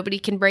so nobody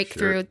can break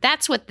through.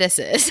 That's what this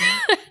is.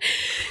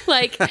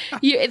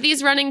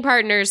 These running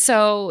partners.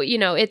 So,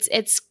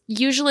 it's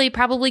usually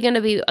probably going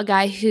to be a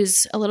guy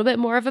who's a little bit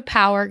more of a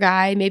power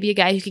guy, maybe a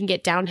guy who can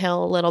get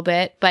downhill a little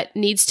bit, but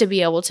needs to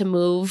be able to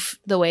move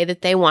the way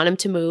that they want him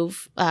to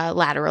move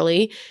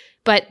laterally.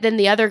 But then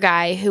the other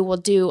guy who will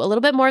do a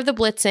little bit more of the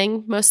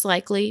blitzing, most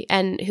likely,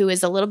 and who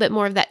is a little bit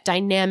more of that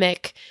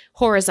dynamic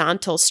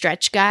horizontal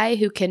stretch guy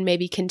who can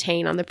maybe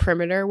contain on the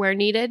perimeter where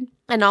needed.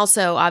 And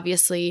also,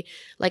 obviously,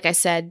 like I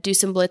said, do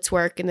some blitz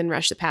work and then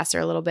rush the passer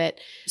a little bit.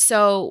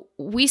 So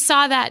we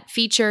saw that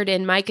featured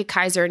in Micah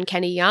Kiser and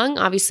Kenny Young.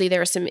 Obviously,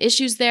 there were some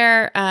issues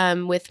there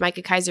with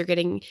Micah Kiser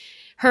getting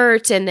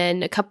hurt and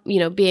then a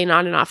couple, being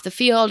on and off the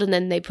field. And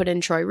then they put in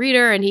Troy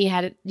Reeder and he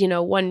had,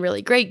 one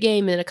really great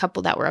game and a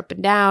couple that were up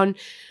and down.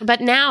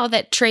 But now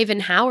that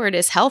Traven Howard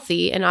is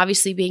healthy and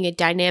obviously being a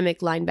dynamic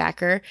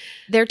linebacker,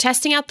 they're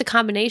testing out the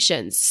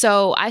combinations.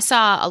 So I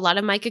saw a lot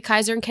of Micah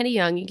Kiser and Kenny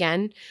Young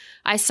again.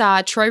 I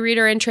saw Troy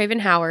Reeder and Traven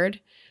Howard,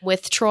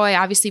 with Troy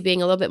obviously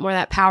being a little bit more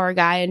that power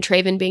guy and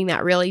Traven being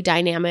that really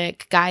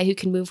dynamic guy who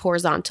can move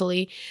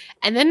horizontally.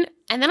 And then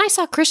I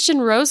saw Christian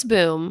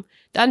Roseboom,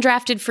 the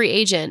undrafted free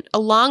agent,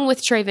 along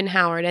with Traven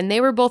Howard, and they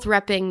were both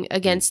repping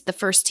against the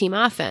first team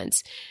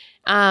offense.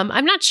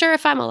 I'm not sure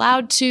if I'm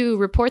allowed to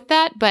report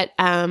that, but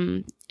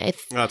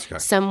if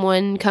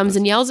someone comes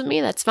and yells at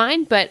me, that's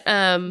fine. But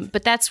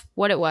that's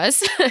what it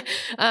was.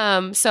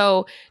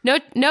 So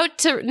note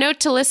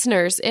to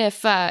listeners,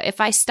 if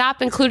I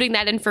stop including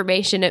that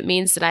information, it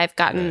means that I've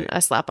gotten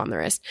a slap on the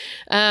wrist.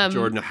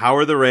 Jordan, how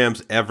are the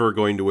Rams ever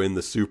going to win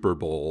the Super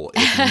Bowl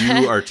if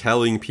you are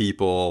telling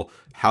people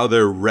how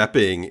they're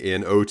repping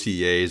in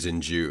OTAs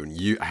in June?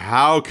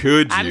 How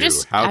could you?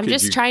 I'm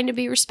just trying to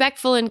be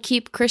respectful and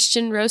keep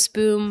Christian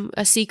Roseboom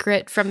a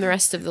secret from the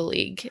rest of the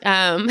league.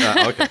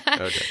 Okay.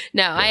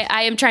 No,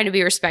 I am trying to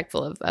be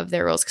respectful of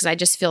their rules because I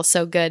just feel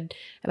so good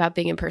about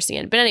being in person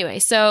again. But anyway,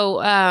 so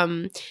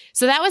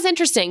that was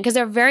interesting because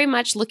they're very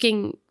much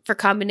looking for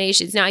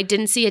combinations. Now, I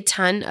didn't see a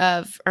ton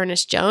of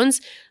Ernest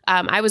Jones.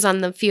 I was on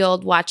the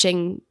field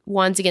watching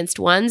ones against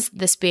ones,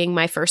 this being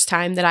my first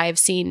time that I have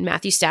seen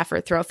Matthew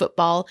Stafford throw a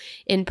football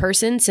in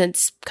person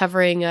since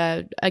covering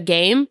a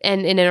game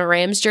and in a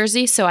Rams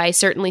jersey. So I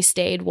certainly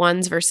stayed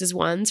ones versus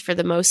ones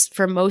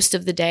for most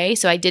of the day.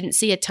 So I didn't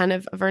see a ton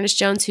of Ernest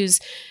Jones, who's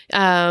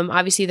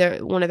obviously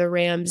one of the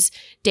Rams'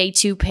 day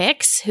 2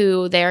 picks,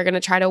 who they are going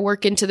to try to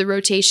work into the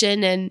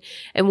rotation and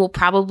will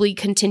probably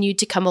continue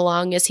to come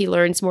along as he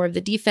learns more of the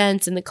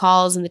defense and the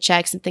calls and the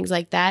checks and things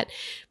like that.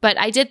 But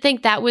I did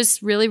think that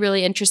was really,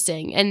 really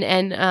interesting. And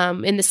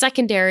in the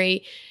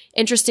secondary,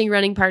 interesting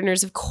running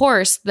partners, of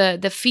course,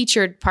 the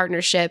featured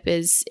partnership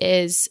is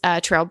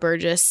Terrell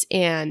Burgess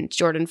and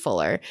Jordan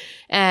Fuller.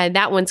 And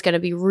that one's going to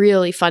be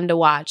really fun to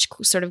watch,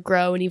 sort of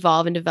grow and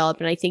evolve and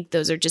develop. And I think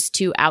those are just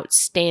 2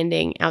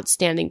 outstanding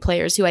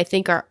players who I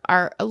think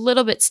are a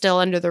little bit still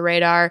under the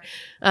radar.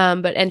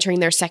 But entering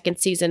their second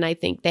season, I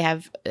think they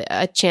have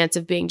a chance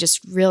of being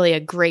just really a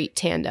great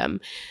tandem.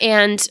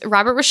 And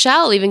Robert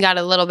Rochelle even got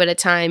a little bit of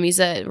time. He's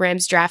a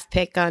Rams draft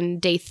pick on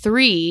day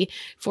 3,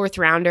 4th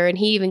rounder, and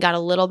he even got a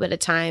little bit of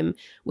time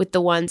with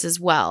the ones as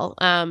well.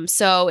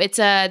 So it's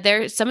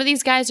some of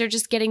these guys are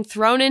just getting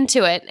thrown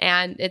into it,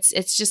 and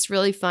it's just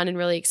really fun and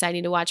really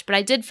exciting to watch. But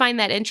I did find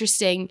that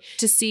interesting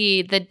to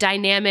see the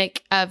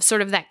dynamic of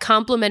sort of that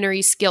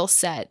complementary skill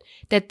set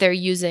that they're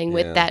using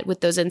with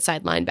those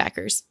inside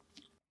linebackers.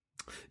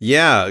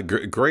 Yeah,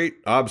 great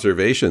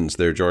observations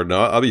there, Jordan.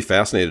 I'll be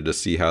fascinated to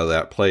see how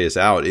that plays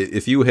out.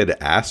 If you had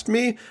asked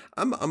me,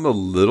 I'm a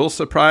little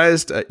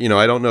surprised. I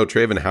don't know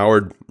Travin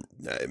Howard.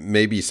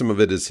 Maybe some of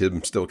it is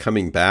him still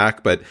coming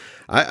back, but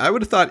I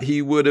would have thought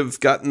he would have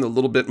gotten a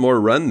little bit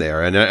more run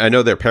there. And I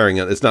know they're pairing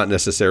it. It's not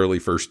necessarily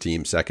first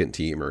team, second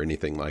team, or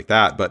anything like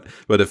that. But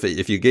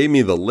if you gave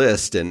me the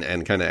list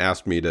and kind of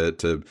asked me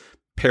to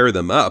pair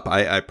them up,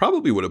 I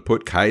probably would have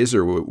put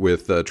Kaiser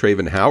with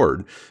Travin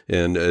Howard,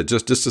 and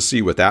just to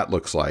see what that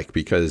looks like,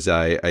 because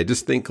I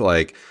just think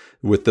like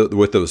with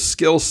those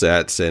skill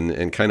sets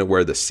and kind of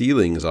where the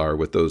ceilings are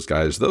with those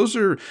guys,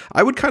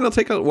 I would kind of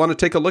want to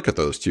take a look at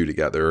those two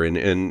together,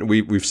 and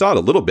we've saw it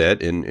a little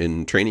bit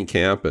in training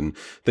camp and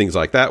things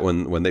like that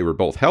when they were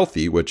both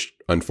healthy, which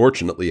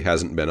unfortunately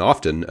hasn't been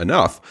often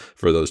enough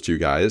for those two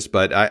guys.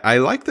 But I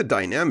like the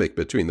dynamic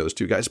between those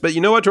two guys. But you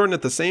know what, Jordan,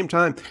 at the same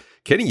time,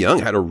 Kenny Young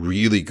had a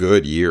really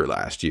good year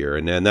last year,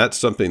 and that's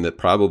something that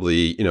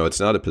probably, it's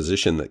not a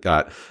position that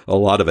got a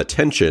lot of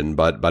attention,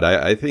 but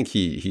I think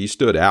he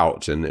stood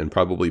out and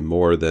probably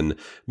more than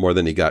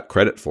he got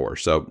credit for.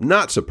 So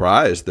not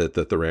surprised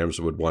that the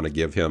Rams would want to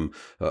give him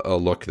a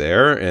look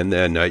there. And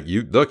then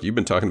you've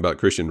been talking about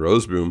Christian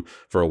Roseboom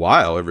for a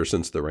while, ever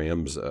since the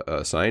Rams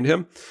signed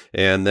him,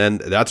 and then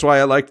that's why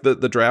I liked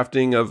the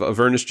drafting of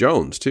Ernest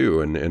Jones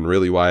too, and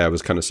really why I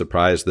was kind of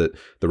surprised that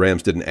the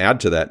Rams didn't add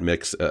to that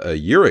mix a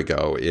year ago.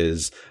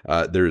 Is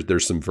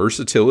there's some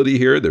versatility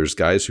here. There's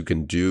guys who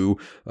can do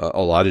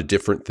a lot of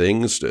different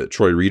things.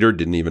 Troy Reeder,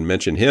 didn't even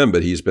mention him,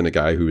 but he's been a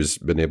guy who's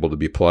been able to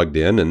be plugged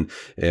in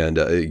and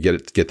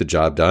get the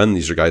job done.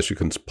 These are guys who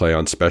can play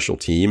on special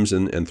teams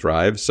and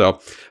thrive.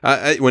 So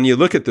when you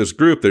look at this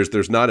group,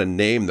 there's not a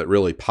name that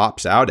really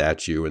pops out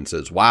at you and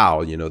says,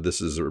 "Wow,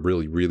 this is a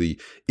really, really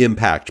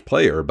impact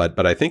player."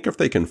 But I think if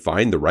they can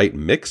find the right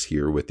mix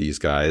here with these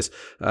guys,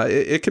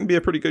 it can be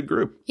a pretty good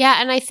group. Yeah,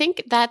 and I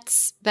think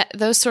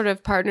those sort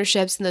of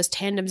partnerships and those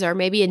tandems are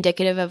maybe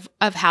indicative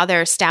of how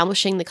they're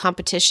establishing the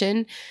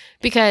competition,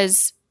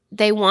 because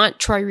they want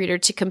Troy Reeder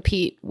to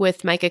compete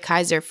with Micah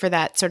Kiser for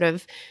that sort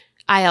of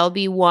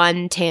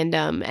ILB1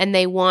 tandem, and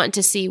they want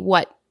to see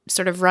what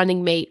sort of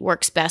running mate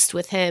works best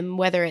with him,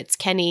 whether it's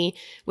Kenny,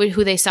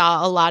 who they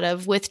saw a lot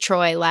of with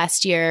Troy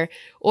last year,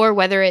 or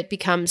whether it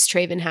becomes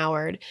Travin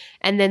Howard.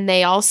 And then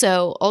they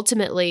also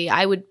ultimately,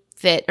 I would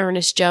fit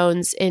Ernest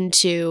Jones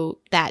into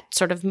that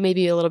sort of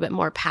maybe a little bit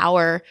more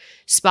power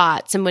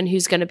spot, someone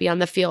who's going to be on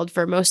the field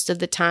for most of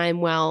the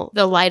time while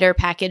the lighter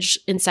package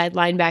inside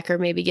linebacker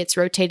maybe gets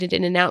rotated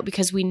in and out,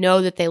 because we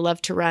know that they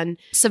love to run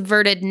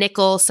subverted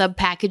nickel sub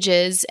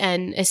packages,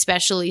 and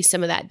especially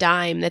some of that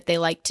dime that they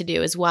like to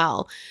do as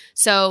well.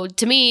 So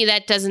to me,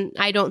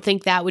 I don't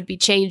think that would be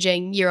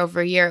changing year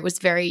over year. It was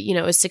very,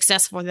 it was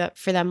successful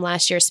for them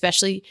last year,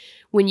 especially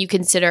when you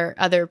consider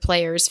other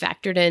players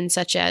factored in,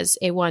 such as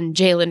A1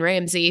 Jalen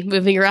Ramsey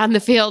moving around the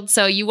field.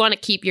 So you want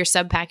to keep your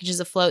sub packages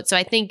afloat. So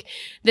I think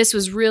this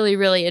was really,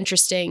 really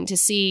interesting to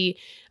see,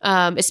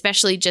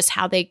 especially just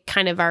how they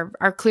kind of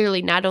are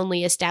clearly not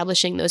only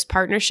establishing those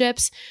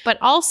partnerships, but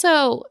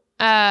also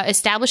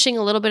establishing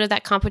a little bit of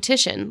that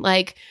competition.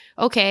 Like,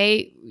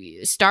 okay,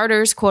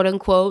 starters, quote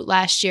unquote,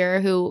 last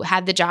year who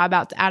had the job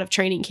out of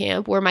training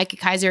camp were Micah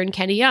Kaiser and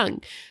Kenny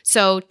Young.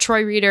 So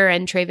Troy Reeder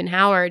and Traven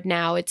Howard,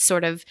 now it's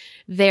sort of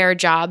their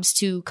jobs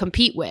to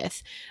compete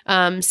with.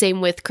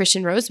 Same with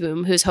Christian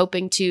Roseboom, who's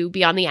hoping to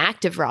be on the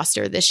active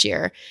roster this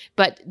year,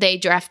 but they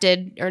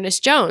drafted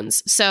Ernest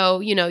Jones.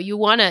 So,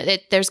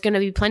 there's going to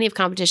be plenty of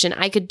competition.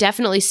 I could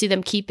definitely see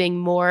them keeping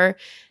more.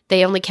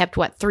 They only kept,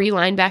 3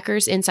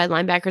 linebackers, inside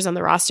linebackers on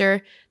the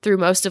roster through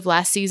most of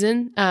last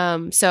season.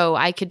 So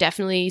I could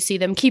definitely see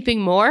them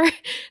keeping more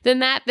than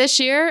that this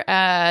year.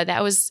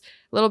 That was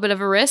a little bit of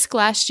a risk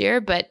last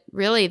year, but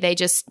really they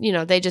just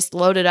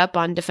loaded up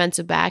on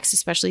defensive backs,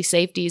 especially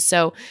safeties.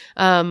 So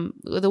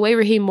the way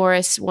Raheem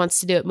Morris wants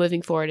to do it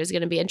moving forward is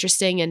going to be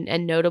interesting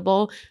and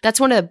notable. That's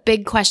one of the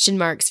big question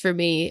marks for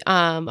me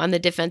on the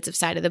defensive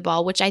side of the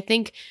ball, which I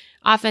think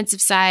offensive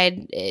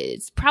side,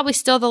 it's probably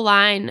still the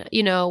line.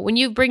 When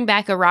you bring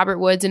back a Robert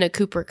Woods and a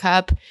Cooper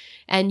Kupp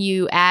and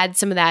you add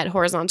some of that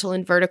horizontal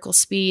and vertical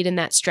speed and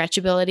that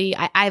stretchability,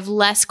 I have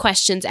less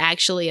questions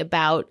actually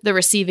about the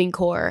receiving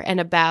core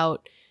and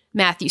about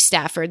Matthew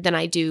Stafford than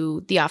I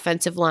do the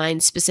offensive line,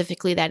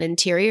 specifically that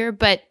interior.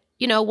 But,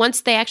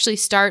 once they actually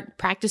start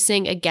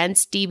practicing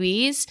against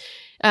DBs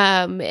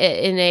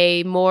in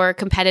a more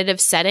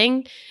competitive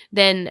setting,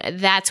 then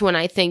that's when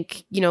I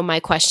think, my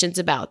questions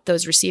about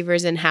those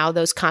receivers and how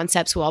those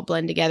concepts will all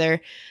blend together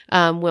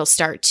will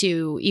start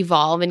to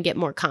evolve and get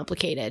more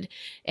complicated.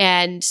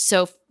 And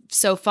so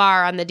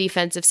far on the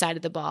defensive side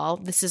of the ball,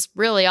 this is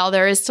really all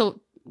there is to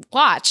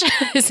watch,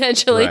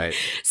 essentially. Right.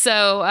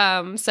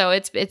 So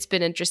it's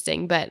been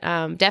interesting, but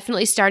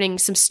definitely some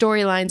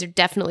storylines are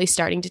definitely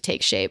starting to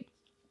take shape.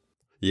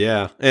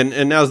 Yeah,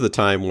 and now's the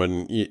time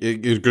when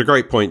a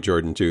great point,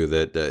 Jordan, too.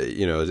 That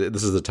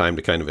this is the time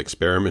to kind of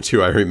experiment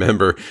too. I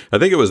remember, I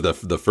think it was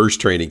the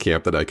first training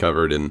camp that I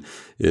covered in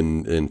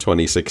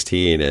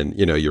 2016, and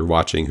you're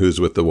watching who's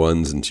with the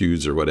ones and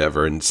twos or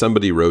whatever, and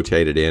somebody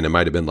rotated in. It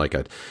might have been like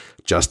a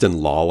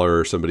Justin Lawler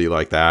or somebody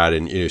like that,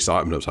 and you saw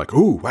him and I was like,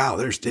 "Oh wow,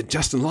 there's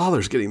Justin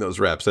Lawler's getting those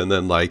reps." And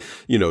then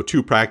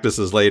 2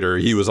 practices later,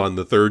 he was on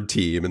the third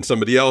team, and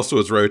somebody else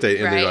was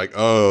rotating, and they're like,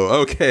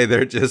 "Oh, okay,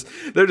 they're just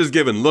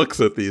giving looks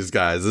at these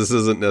guys. This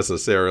isn't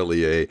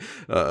necessarily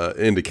a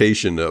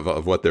indication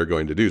of what they're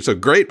going to do." So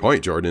great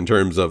point, Jordan, in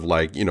terms of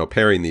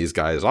pairing these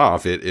guys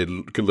off. It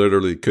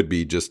could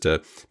be just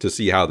to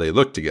see how they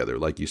look together.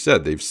 Like you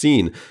said, they've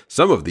seen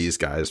some of these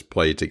guys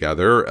play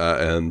together,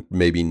 and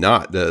maybe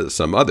not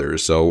some others.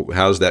 So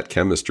how's that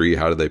chemistry?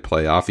 How do they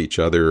play off each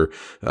other?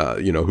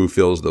 Who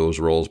fills those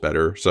roles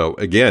better? So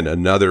again,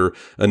 another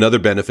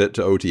benefit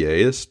to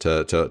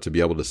OTAs to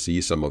be able to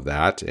see some of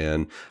that.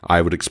 And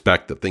I would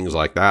expect that things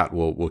like that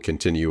will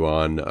continue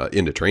on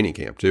into training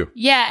camp too.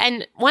 Yeah.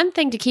 And one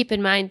thing to keep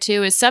in mind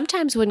too is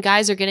sometimes when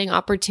guys are getting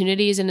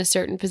opportunities in a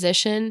certain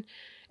position,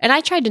 and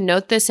I tried to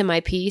note this in my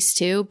piece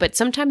too, but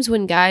sometimes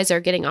when guys are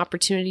getting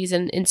opportunities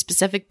in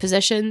specific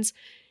positions,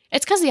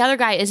 it's because the other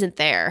guy isn't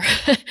there,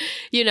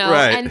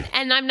 Right.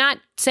 And I'm not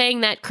saying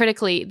that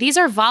critically. These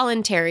are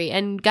voluntary,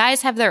 and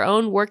guys have their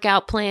own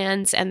workout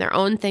plans and their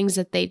own things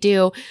that they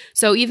do.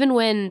 So even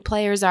when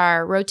players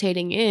are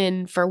rotating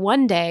in for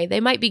one day, they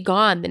might be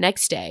gone the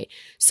next day.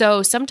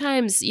 So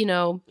sometimes,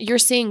 you're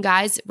seeing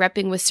guys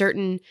repping with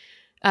certain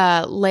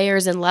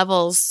layers and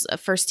levels,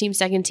 first team,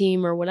 second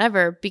team, or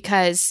whatever,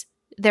 because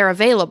they're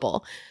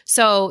available.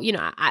 So,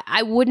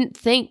 I wouldn't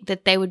think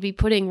that they would be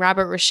putting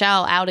Robert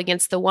Rochelle out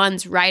against the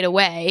ones right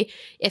away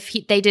if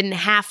they didn't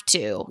have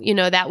to.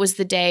 That was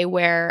the day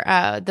where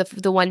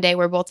the one day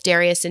where both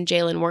Darius and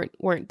Jalen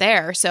weren't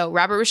there. So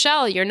Robert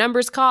Rochelle, your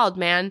number's called,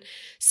 man.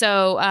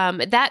 So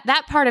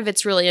that part of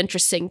it's really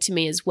interesting to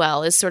me as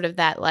well, is sort of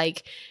that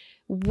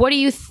what do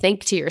you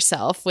think to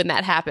yourself when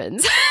that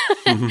happens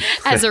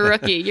as a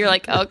rookie? You're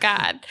like, oh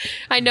God,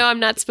 I know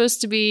I'm not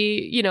supposed to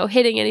be,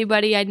 hitting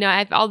anybody. I know I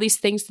have all these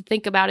things to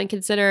think about and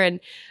consider. And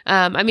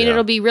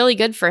it'll be really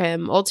good for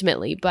him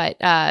ultimately. But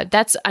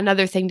that's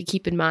another thing to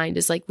keep in mind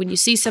is when you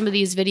see some of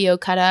these video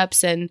cut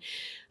ups and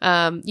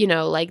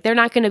they're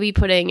not going to be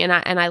putting,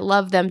 and I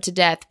love them to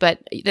death, but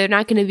they're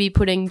not going to be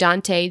putting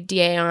Dante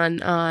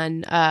Dion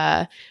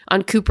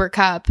on Cooper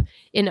Kupp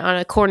on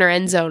a corner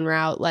end zone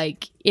route,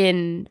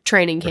 in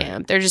training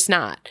camp. They're just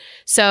not.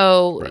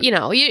 So,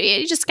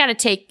 you just got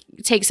to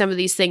take some of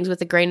these things with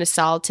a grain of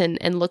salt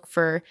and look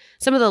for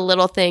some of the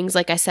little things,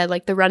 like I said,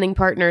 like the running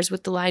partners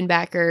with the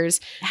linebackers,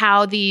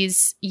 how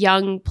these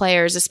young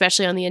players,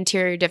 especially on the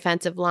interior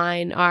defensive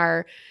line,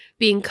 are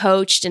being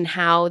coached and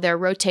how they're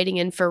rotating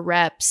in for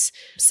reps,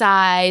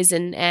 size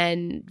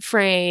and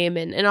frame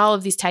and all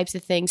of these types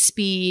of things,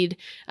 speed.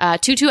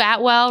 Tutu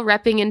Atwell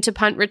repping into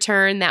punt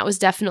return. That was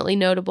definitely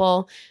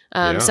notable.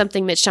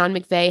 Something that Sean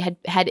McVay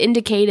had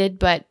indicated,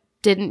 but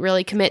didn't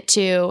really commit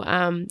to.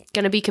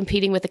 Going to be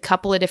competing with a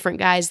couple of different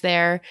guys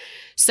there.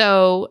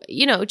 So,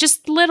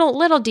 just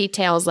little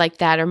details like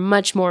that are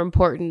much more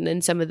important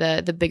than some of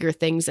the bigger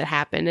things that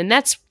happen. And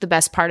that's the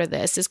best part of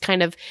this, is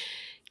kind of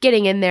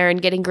getting in there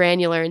and getting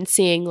granular and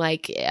seeing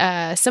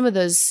some of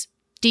those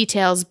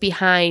details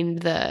behind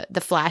the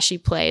flashy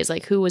plays,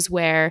 like who was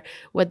where,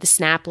 what the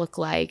snap looked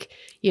like,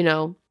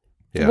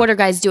 what are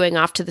guys doing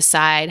off to the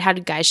side? How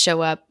did guys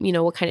show up?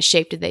 What kind of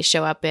shape did they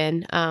show up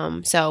in?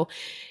 So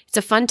it's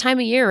a fun time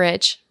of year,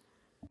 Rich.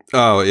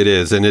 Oh, it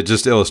is. And it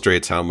just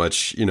illustrates how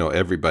much,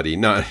 everybody,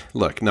 not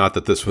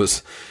that this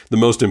was the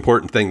most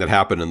important thing that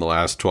happened in the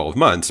last 12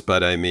 months,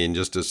 but I mean,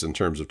 just in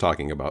terms of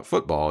talking about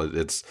football,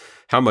 it's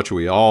how much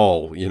we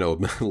all,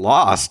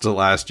 lost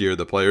last year,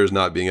 the players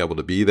not being able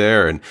to be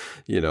there. And,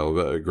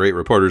 great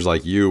reporters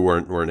like you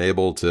weren't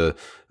able to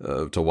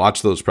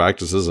watch those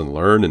practices and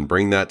learn and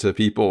bring that to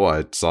people.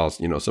 I saw,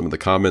 some of the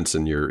comments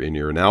in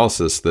your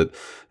analysis that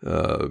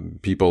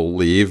people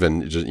leave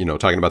and just,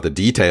 talking about the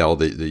detail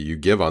that you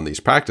give on these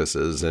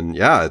practices. And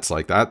yeah, it's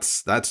like,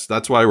 that's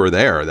why we're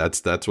there.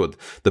 That's what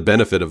the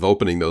benefit of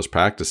opening those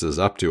practices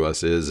up to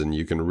us is. And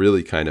you can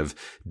really kind of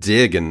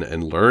dig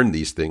and learn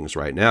these things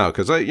right now.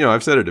 Cause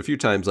I've said it a few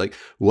times, like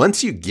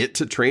once you get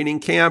to training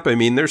camp, I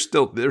mean, there's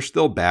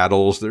still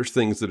battles, there's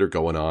things that are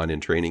going on in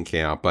training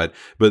camp, but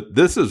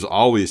this is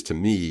always, to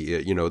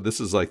me,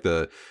 this is like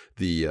the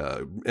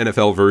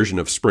NFL version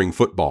of spring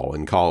football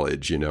in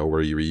college,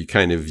 where you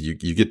kind of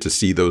you get to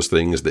see those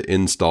things, the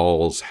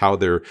installs, how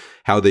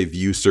they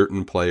view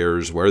certain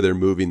players, where they're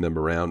moving them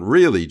around.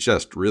 Really,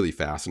 just really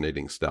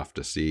fascinating stuff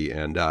to see.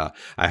 And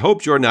I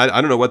hope, Jordan, I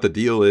don't know what the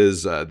deal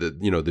is.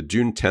 The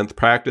June 10th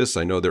practice,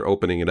 I know they're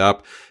opening it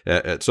up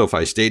at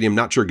SoFi Stadium.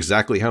 Not sure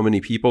exactly how many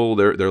people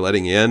they're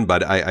letting in,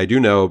 but I do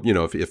know,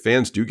 if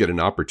fans do get an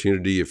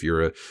opportunity, if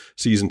you're a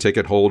season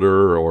ticket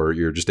holder or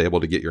you're just able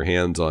to get your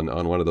hands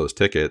on one of those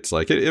tickets.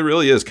 Like it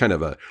really is kind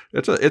of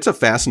it's a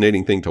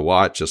fascinating thing to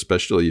watch,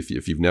 especially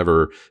if you've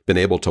never been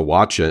able to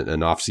watch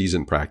an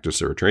off-season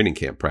practice or a training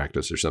camp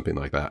practice or something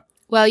like that.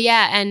 Well,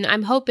 yeah, and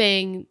I'm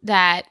hoping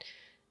that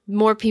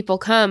more people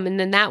come, and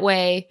then that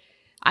way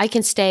I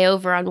can stay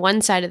over on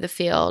one side of the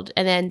field,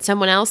 and then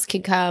someone else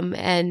can come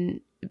and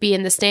be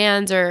in the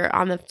stands or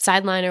on the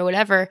sideline or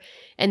whatever,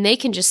 and they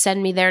can just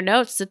send me their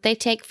notes that they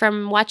take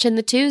from watching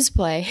the Twos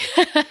play.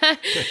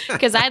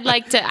 Because I'd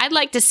like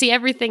to see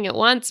everything at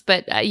once,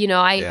 but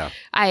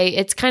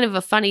it's kind of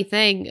a funny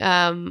thing.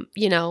 I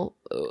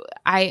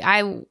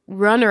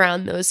run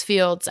around those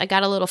fields. I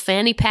got a little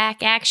fanny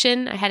pack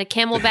action. I had a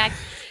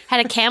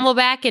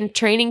Camelback in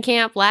training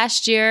camp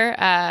last year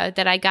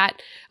that I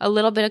got a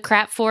little bit of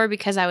crap for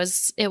because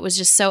it was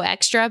just so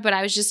extra, but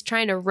I was just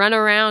trying to run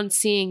around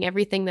seeing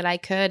everything that I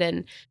could.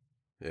 And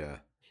yeah,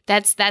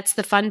 that's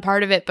the fun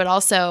part of it. But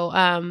also,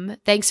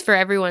 thanks for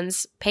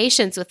everyone's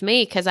patience with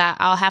me, because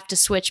I'll have to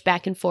switch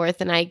back and forth,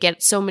 and I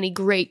get so many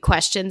great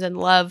questions and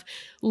love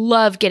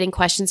getting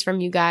questions from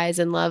you guys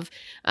and love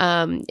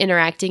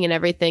interacting and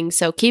everything.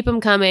 So keep them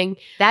coming.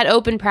 That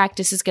open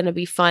practice is going to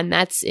be fun.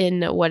 That's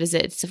in, what is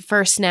it? It's the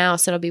 1st now.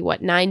 So it'll be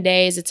 9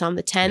 days. It's on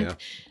the 10th. Yeah.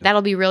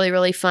 That'll be really,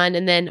 really fun.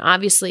 And then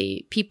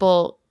obviously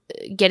people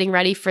getting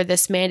ready for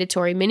this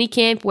mandatory mini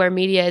camp where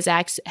media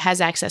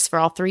has access for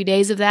all 3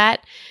 days of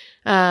that.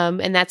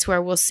 And that's where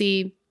we'll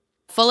see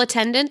full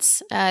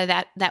attendance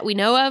that we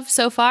know of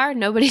so far.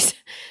 Nobody's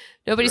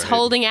right.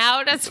 Holding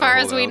out as far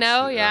as we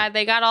know. Yeah,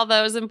 they got all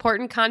those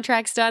important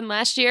contracts done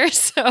last year,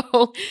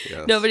 so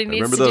yes, nobody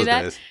needs to do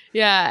that. Days.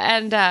 Yeah,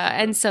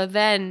 and so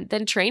then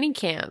training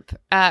camp,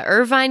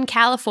 Irvine,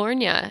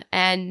 California,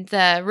 and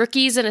the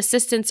rookies and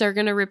assistants are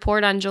going to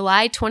report on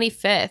July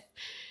 25th,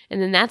 and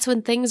then that's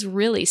when things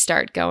really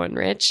start going,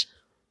 Rich.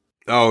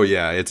 Oh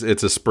yeah, it's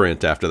a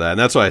sprint after that, and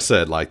that's why I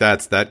said like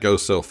that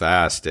goes so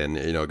fast, and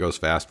it goes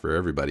fast for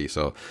everybody.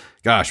 So,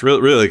 gosh,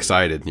 really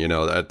excited.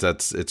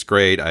 It's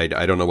great. I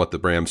don't know what the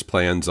Rams'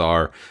 plans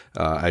are.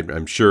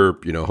 I'm sure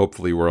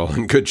hopefully we're all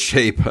in good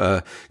shape,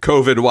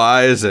 COVID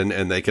wise,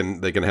 and they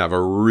can have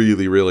a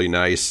really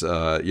nice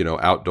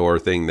outdoor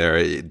thing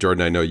there.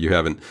 Jordan, I know you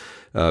haven't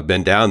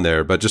been down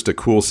there, but just a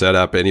cool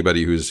setup.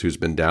 Anybody who's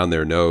been down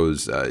there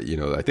knows.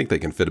 I think they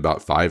can fit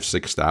about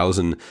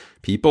 5,000-6,000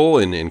 people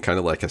in kind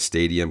of like a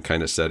stadium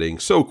kind of setting.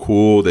 So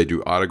cool. They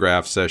do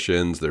autograph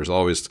sessions. There's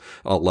always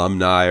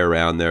alumni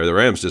around there. The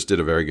Rams just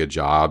did a very good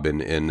job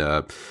in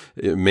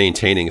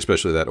maintaining,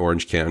 especially that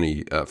Orange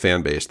County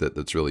fan base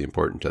that's really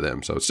important to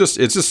them. So it's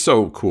just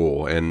so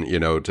cool. And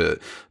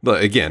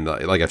again,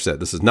 like I've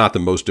said, this is not the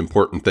most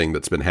important thing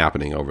that's been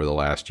happening over the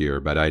last year,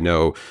 but I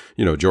know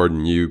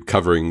Jordan, you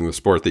covering the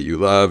sport that you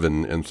love,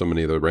 and so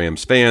many of the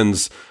Rams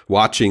fans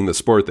watching the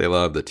sport they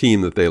love, the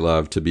team that they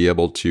love, to be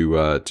able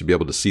to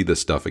see this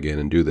stuff again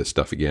and do this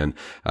stuff again.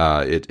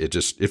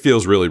 It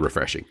feels really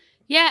refreshing.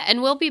 Yeah,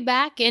 and we'll be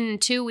back in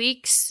 2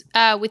 weeks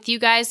with you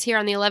guys here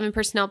on the 11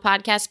 Personnel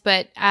Podcast,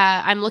 but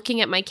I'm looking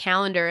at my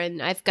calendar,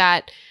 and I've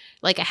got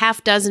like a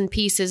half dozen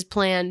pieces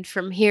planned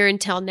from here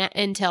until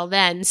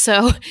then.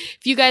 So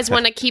if you guys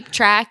want to keep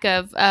track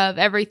of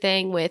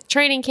everything with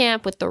training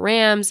camp, with the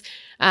Rams,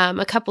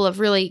 a couple of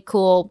really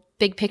cool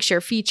big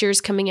picture features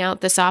coming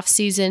out this off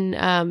season,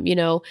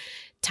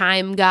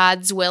 time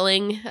God's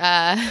willing,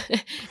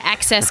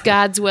 access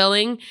God's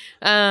willing.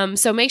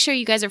 So make sure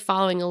you guys are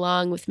following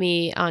along with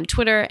me on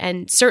Twitter,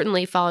 and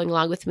certainly following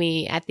along with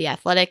me at The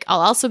Athletic.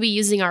 I'll also be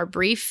using our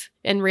brief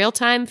and real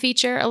time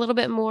feature a little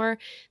bit more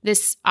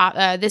this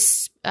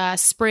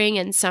spring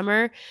and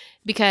summer,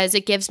 because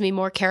it gives me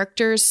more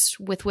characters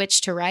with which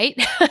to write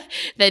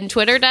than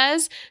Twitter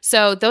does.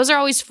 So those are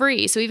always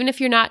free. So even if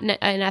you're not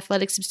an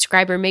Athletic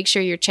subscriber, make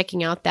sure you're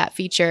checking out that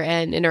feature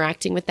and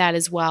interacting with that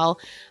as well.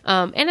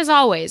 And as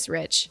always,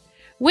 Rich,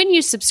 when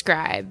you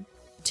subscribe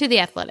to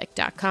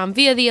theathletic.com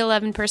via the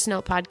 11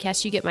 Personnel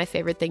podcast, you get my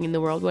favorite thing in the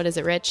world. What is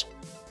it, Rich?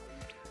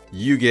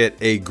 You get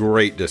a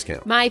great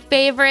discount. My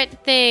favorite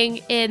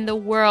thing in the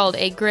world,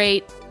 a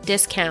great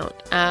discount.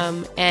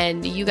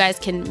 And you guys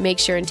can make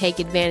sure and take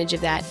advantage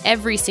of that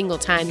every single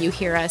time you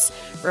hear us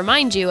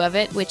remind you of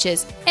it, which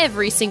is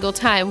every single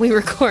time we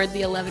record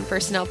the 11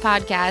 Personnel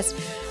podcast.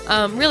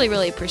 Really,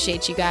 really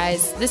appreciate you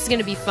guys. This is going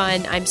to be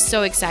fun. I'm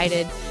so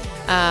excited.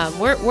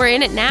 We're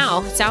in it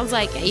now. It sounds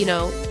like,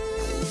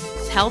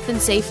 health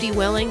and safety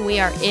willing, we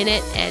are in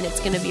it, and it's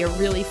going to be a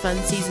really fun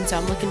season. So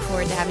I'm looking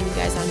forward to having you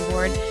guys on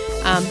board.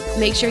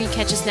 Make sure you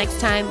catch us next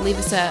time. Leave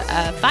us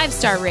a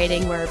 5-star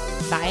rating. We're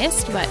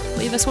biased, but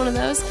leave us one of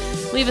those.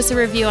 Leave us a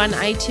review on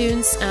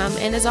iTunes.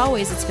 And as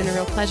always, it's been a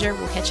real pleasure.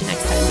 We'll catch you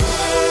next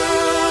time.